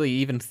really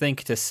even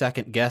think to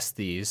second guess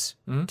these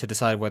to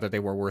decide whether they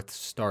were worth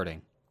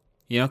starting.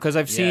 You know, because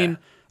I've seen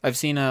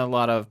a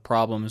lot of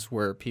problems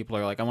where people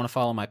are like, I want to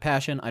follow my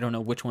passion. I don't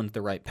know which one's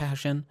the right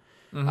passion.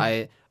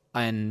 Mm-hmm.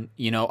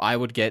 I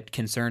would get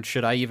concerned,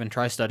 should I even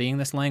try studying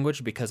this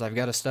language? Because I've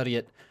got to study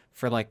it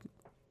for like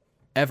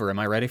ever. Am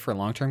I ready for a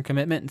long-term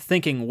commitment? And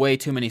thinking way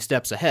too many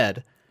steps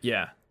ahead.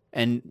 Yeah.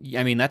 And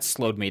I mean, that's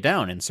slowed me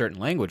down in certain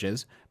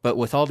languages. But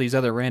with all these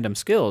other random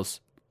skills,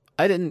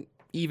 I didn't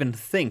even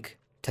think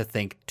to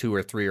think 2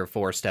 or 3 or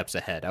 4 steps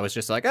ahead. I was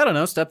just like, I don't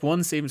know, step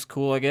 1 seems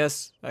cool, I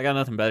guess. I got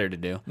nothing better to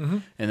do. Mm-hmm.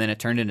 And then it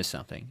turned into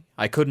something.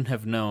 I couldn't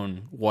have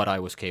known what I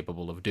was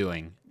capable of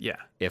doing. Yeah.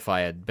 If I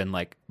had been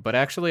like, but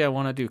actually I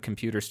want to do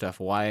computer stuff.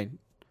 Why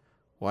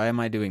am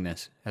I doing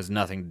this? It has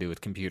nothing to do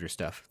with computer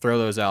stuff. Throw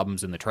those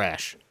albums in the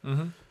trash.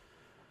 Mm-hmm.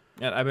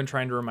 And I've been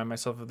trying to remind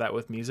myself of that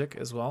with music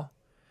as well.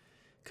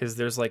 Because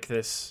there's like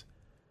this,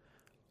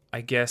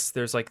 I guess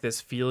there's like this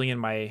feeling in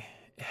my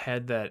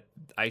head that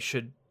I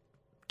should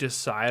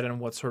decide on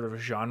what sort of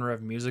genre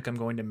of music I'm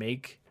going to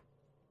make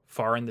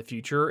far in the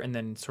future and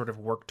then sort of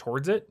work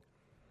towards it.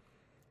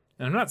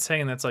 And I'm not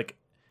saying that's like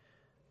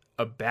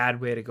a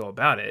bad way to go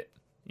about it.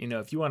 You know,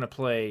 if you want to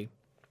play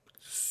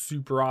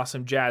super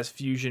awesome jazz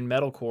fusion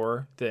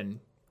metalcore,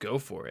 then go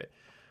for it.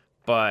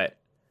 But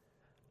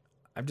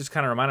I'm just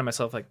kind of reminding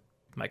myself, like,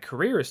 my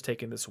career has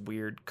taken this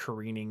weird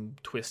careening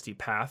twisty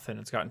path and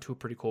it's gotten to a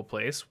pretty cool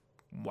place.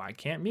 Why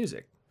can't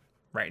music?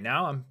 Right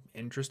now, I'm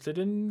interested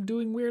in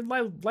doing weird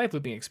live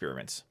looping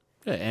experiments.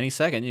 Yeah, any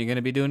second, you're going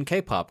to be doing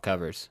K-pop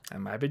covers. I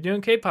might be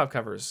doing K-pop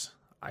covers.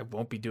 I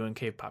won't be doing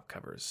K-pop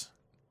covers.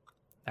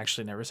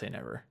 Actually, never say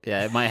never.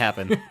 Yeah, it might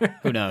happen.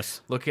 Who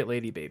knows? Look at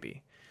Lady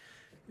Baby.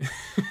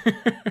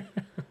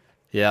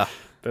 Yeah.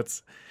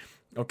 That's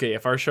okay.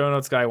 If our show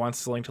notes guy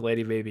wants to link to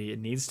Lady Baby, it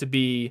needs to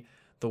be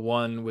the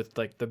one with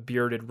like the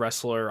bearded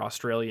wrestler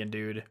Australian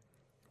dude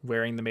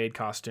wearing the maid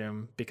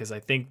costume, because I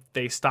think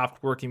they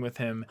stopped working with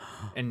him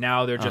and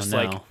now they're just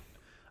like,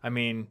 I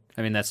mean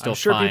that's still I'm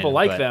sure fine, people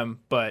like them,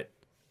 but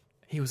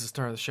he was the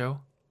star of the show.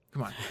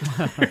 Come on.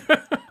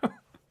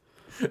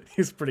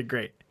 He's pretty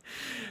great.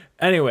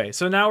 Anyway,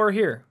 so now we're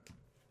here.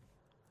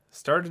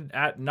 Started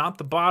at not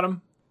the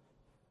bottom.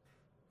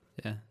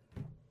 Yeah.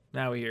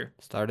 Now we're here.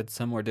 Started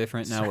somewhere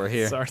different. Now we're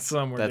here. Started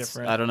somewhere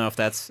different. I don't know if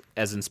that's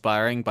as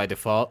inspiring by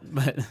default,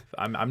 but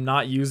I'm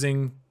not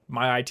using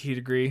my IT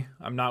degree.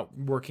 I'm not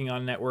working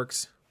on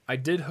networks. I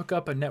did hook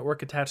up a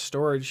network attached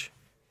storage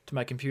to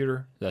my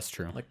computer. That's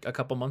true. Like a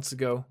couple months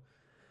ago.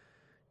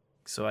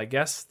 So I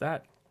guess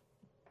that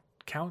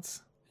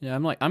counts. Yeah,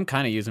 I'm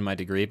kind of using my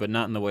degree, but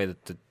not in the way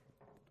that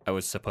I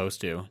was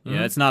supposed to. Mm-hmm.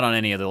 Yeah, it's not on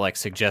any of the like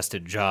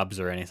suggested jobs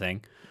or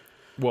anything.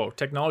 Whoa,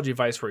 Technology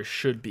Viceroy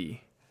should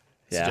be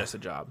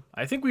suggested job.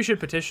 I think we should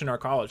petition our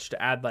college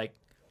to add like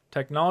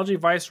Technology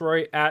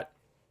Viceroy at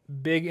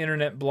Big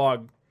Internet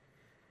Blog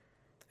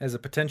as a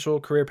potential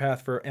career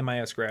path for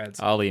MIS grads.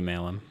 I'll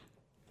email him.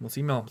 Let's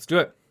email him. Let's do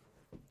it.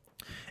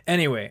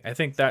 Anyway, I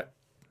think that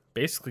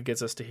basically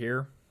gets us to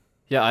here.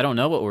 Yeah, I don't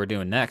know what we're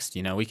doing next.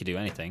 You know, we could do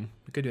anything.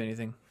 We could do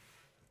anything.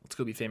 Let's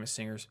go be famous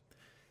singers.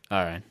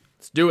 All right.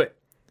 Let's do it.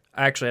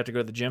 I actually have to go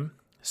to the gym.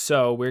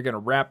 So we're going to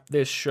wrap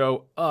this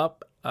show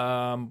up.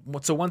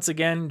 So once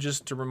again,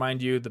 just to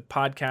remind you, the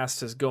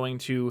podcast is going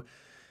to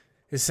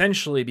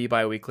essentially be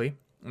bi-weekly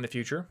in the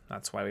future.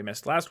 That's why we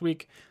missed last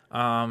week.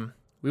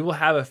 We will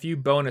have a few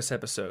bonus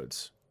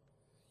episodes.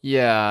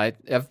 Yeah,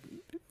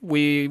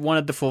 we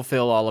wanted to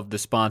fulfill all of the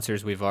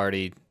sponsors we've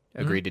already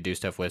agreed to do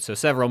stuff with. So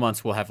several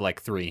months we'll have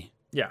like 3.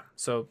 Yeah,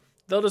 so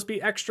they'll just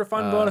be extra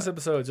fun bonus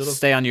episodes. It'll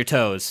stay on your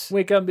toes.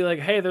 Wake up and be like,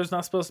 hey, there's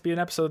not supposed to be an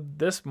episode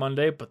this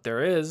Monday, but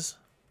there is.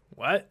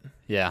 What?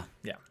 Yeah.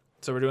 Yeah.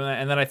 So we're doing that.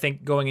 And then I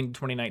think going into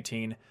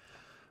 2019,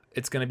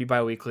 it's going to be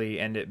bi-weekly,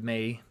 and it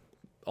may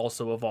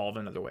also evolve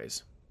in other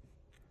ways.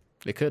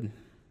 It could.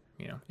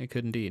 You know, it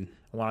could indeed.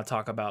 I want to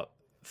talk about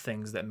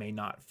things that may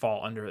not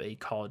fall under a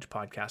college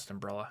podcast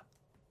umbrella.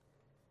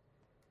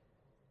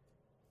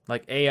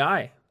 Like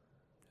AI.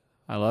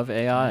 I love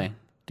AI.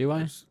 Do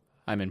I?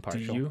 I'm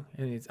impartial. Do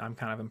you? I'm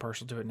kind of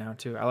impartial to it now,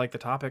 too. I like the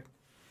topic.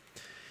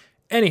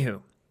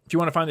 Anywho, if you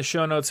want to find the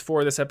show notes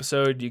for this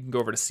episode, you can go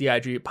over to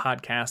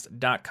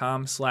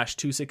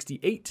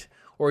cigpodcast.com/268,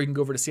 or you can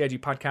go over to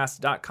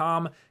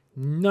cigpodcast.com.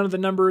 None of the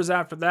numbers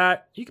after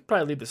that. You could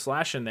probably leave the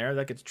slash in there.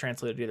 That gets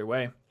translated either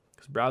way,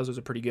 because browsers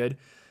are pretty good.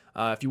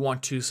 If you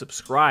want to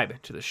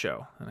subscribe to the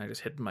show, and I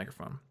just hit the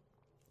microphone.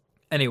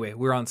 Anyway,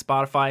 we're on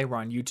Spotify. We're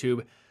on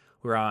YouTube.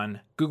 We're on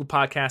Google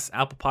Podcasts,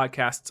 Apple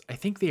Podcasts. I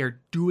think they are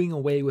doing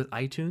away with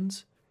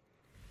iTunes.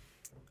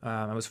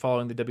 I was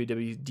following the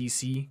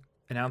WWDC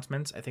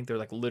announcements. I think they're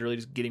like literally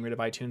just getting rid of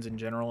iTunes in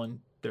general,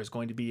 and there's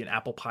going to be an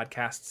Apple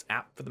Podcasts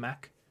app for the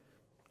Mac.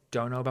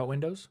 Don't know about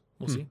Windows.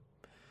 We'll see.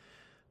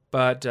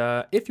 But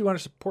if you want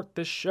to support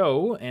this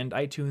show, and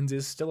iTunes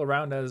is still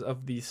around as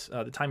of the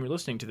time you're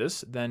listening to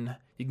this, then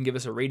you can give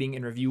us a rating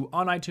and review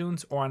on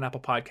iTunes or on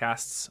Apple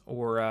Podcasts,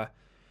 or I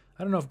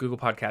don't know if Google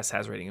Podcasts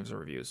has ratings or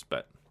reviews,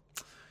 but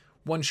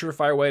one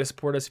surefire way to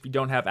support us if you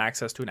don't have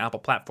access to an Apple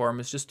platform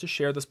is just to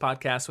share this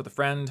podcast with a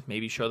friend,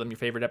 maybe show them your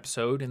favorite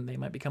episode, and they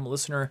might become a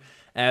listener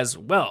as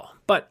well.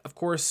 But, of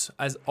course,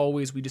 as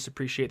always, we just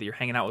appreciate that you're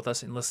hanging out with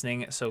us and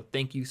listening, so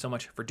thank you so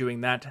much for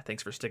doing that.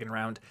 Thanks for sticking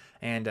around,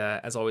 and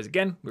as always,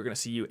 again, we're going to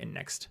see you in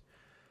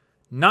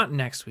not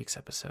next week's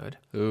episode.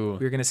 Ooh.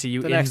 We're going to see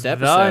you in next the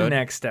episode.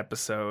 next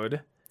episode.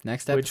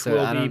 Next episode. Which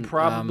will be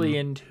probably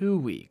in 2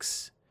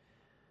 weeks.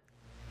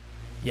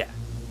 Yeah.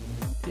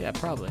 Yeah,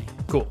 probably.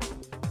 Cool.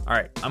 All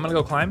right, I'm going to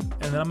go climb,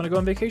 and then I'm going to go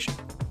on vacation.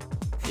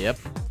 Yep.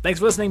 Thanks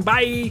for listening.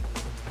 Bye.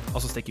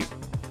 Also, stay cute.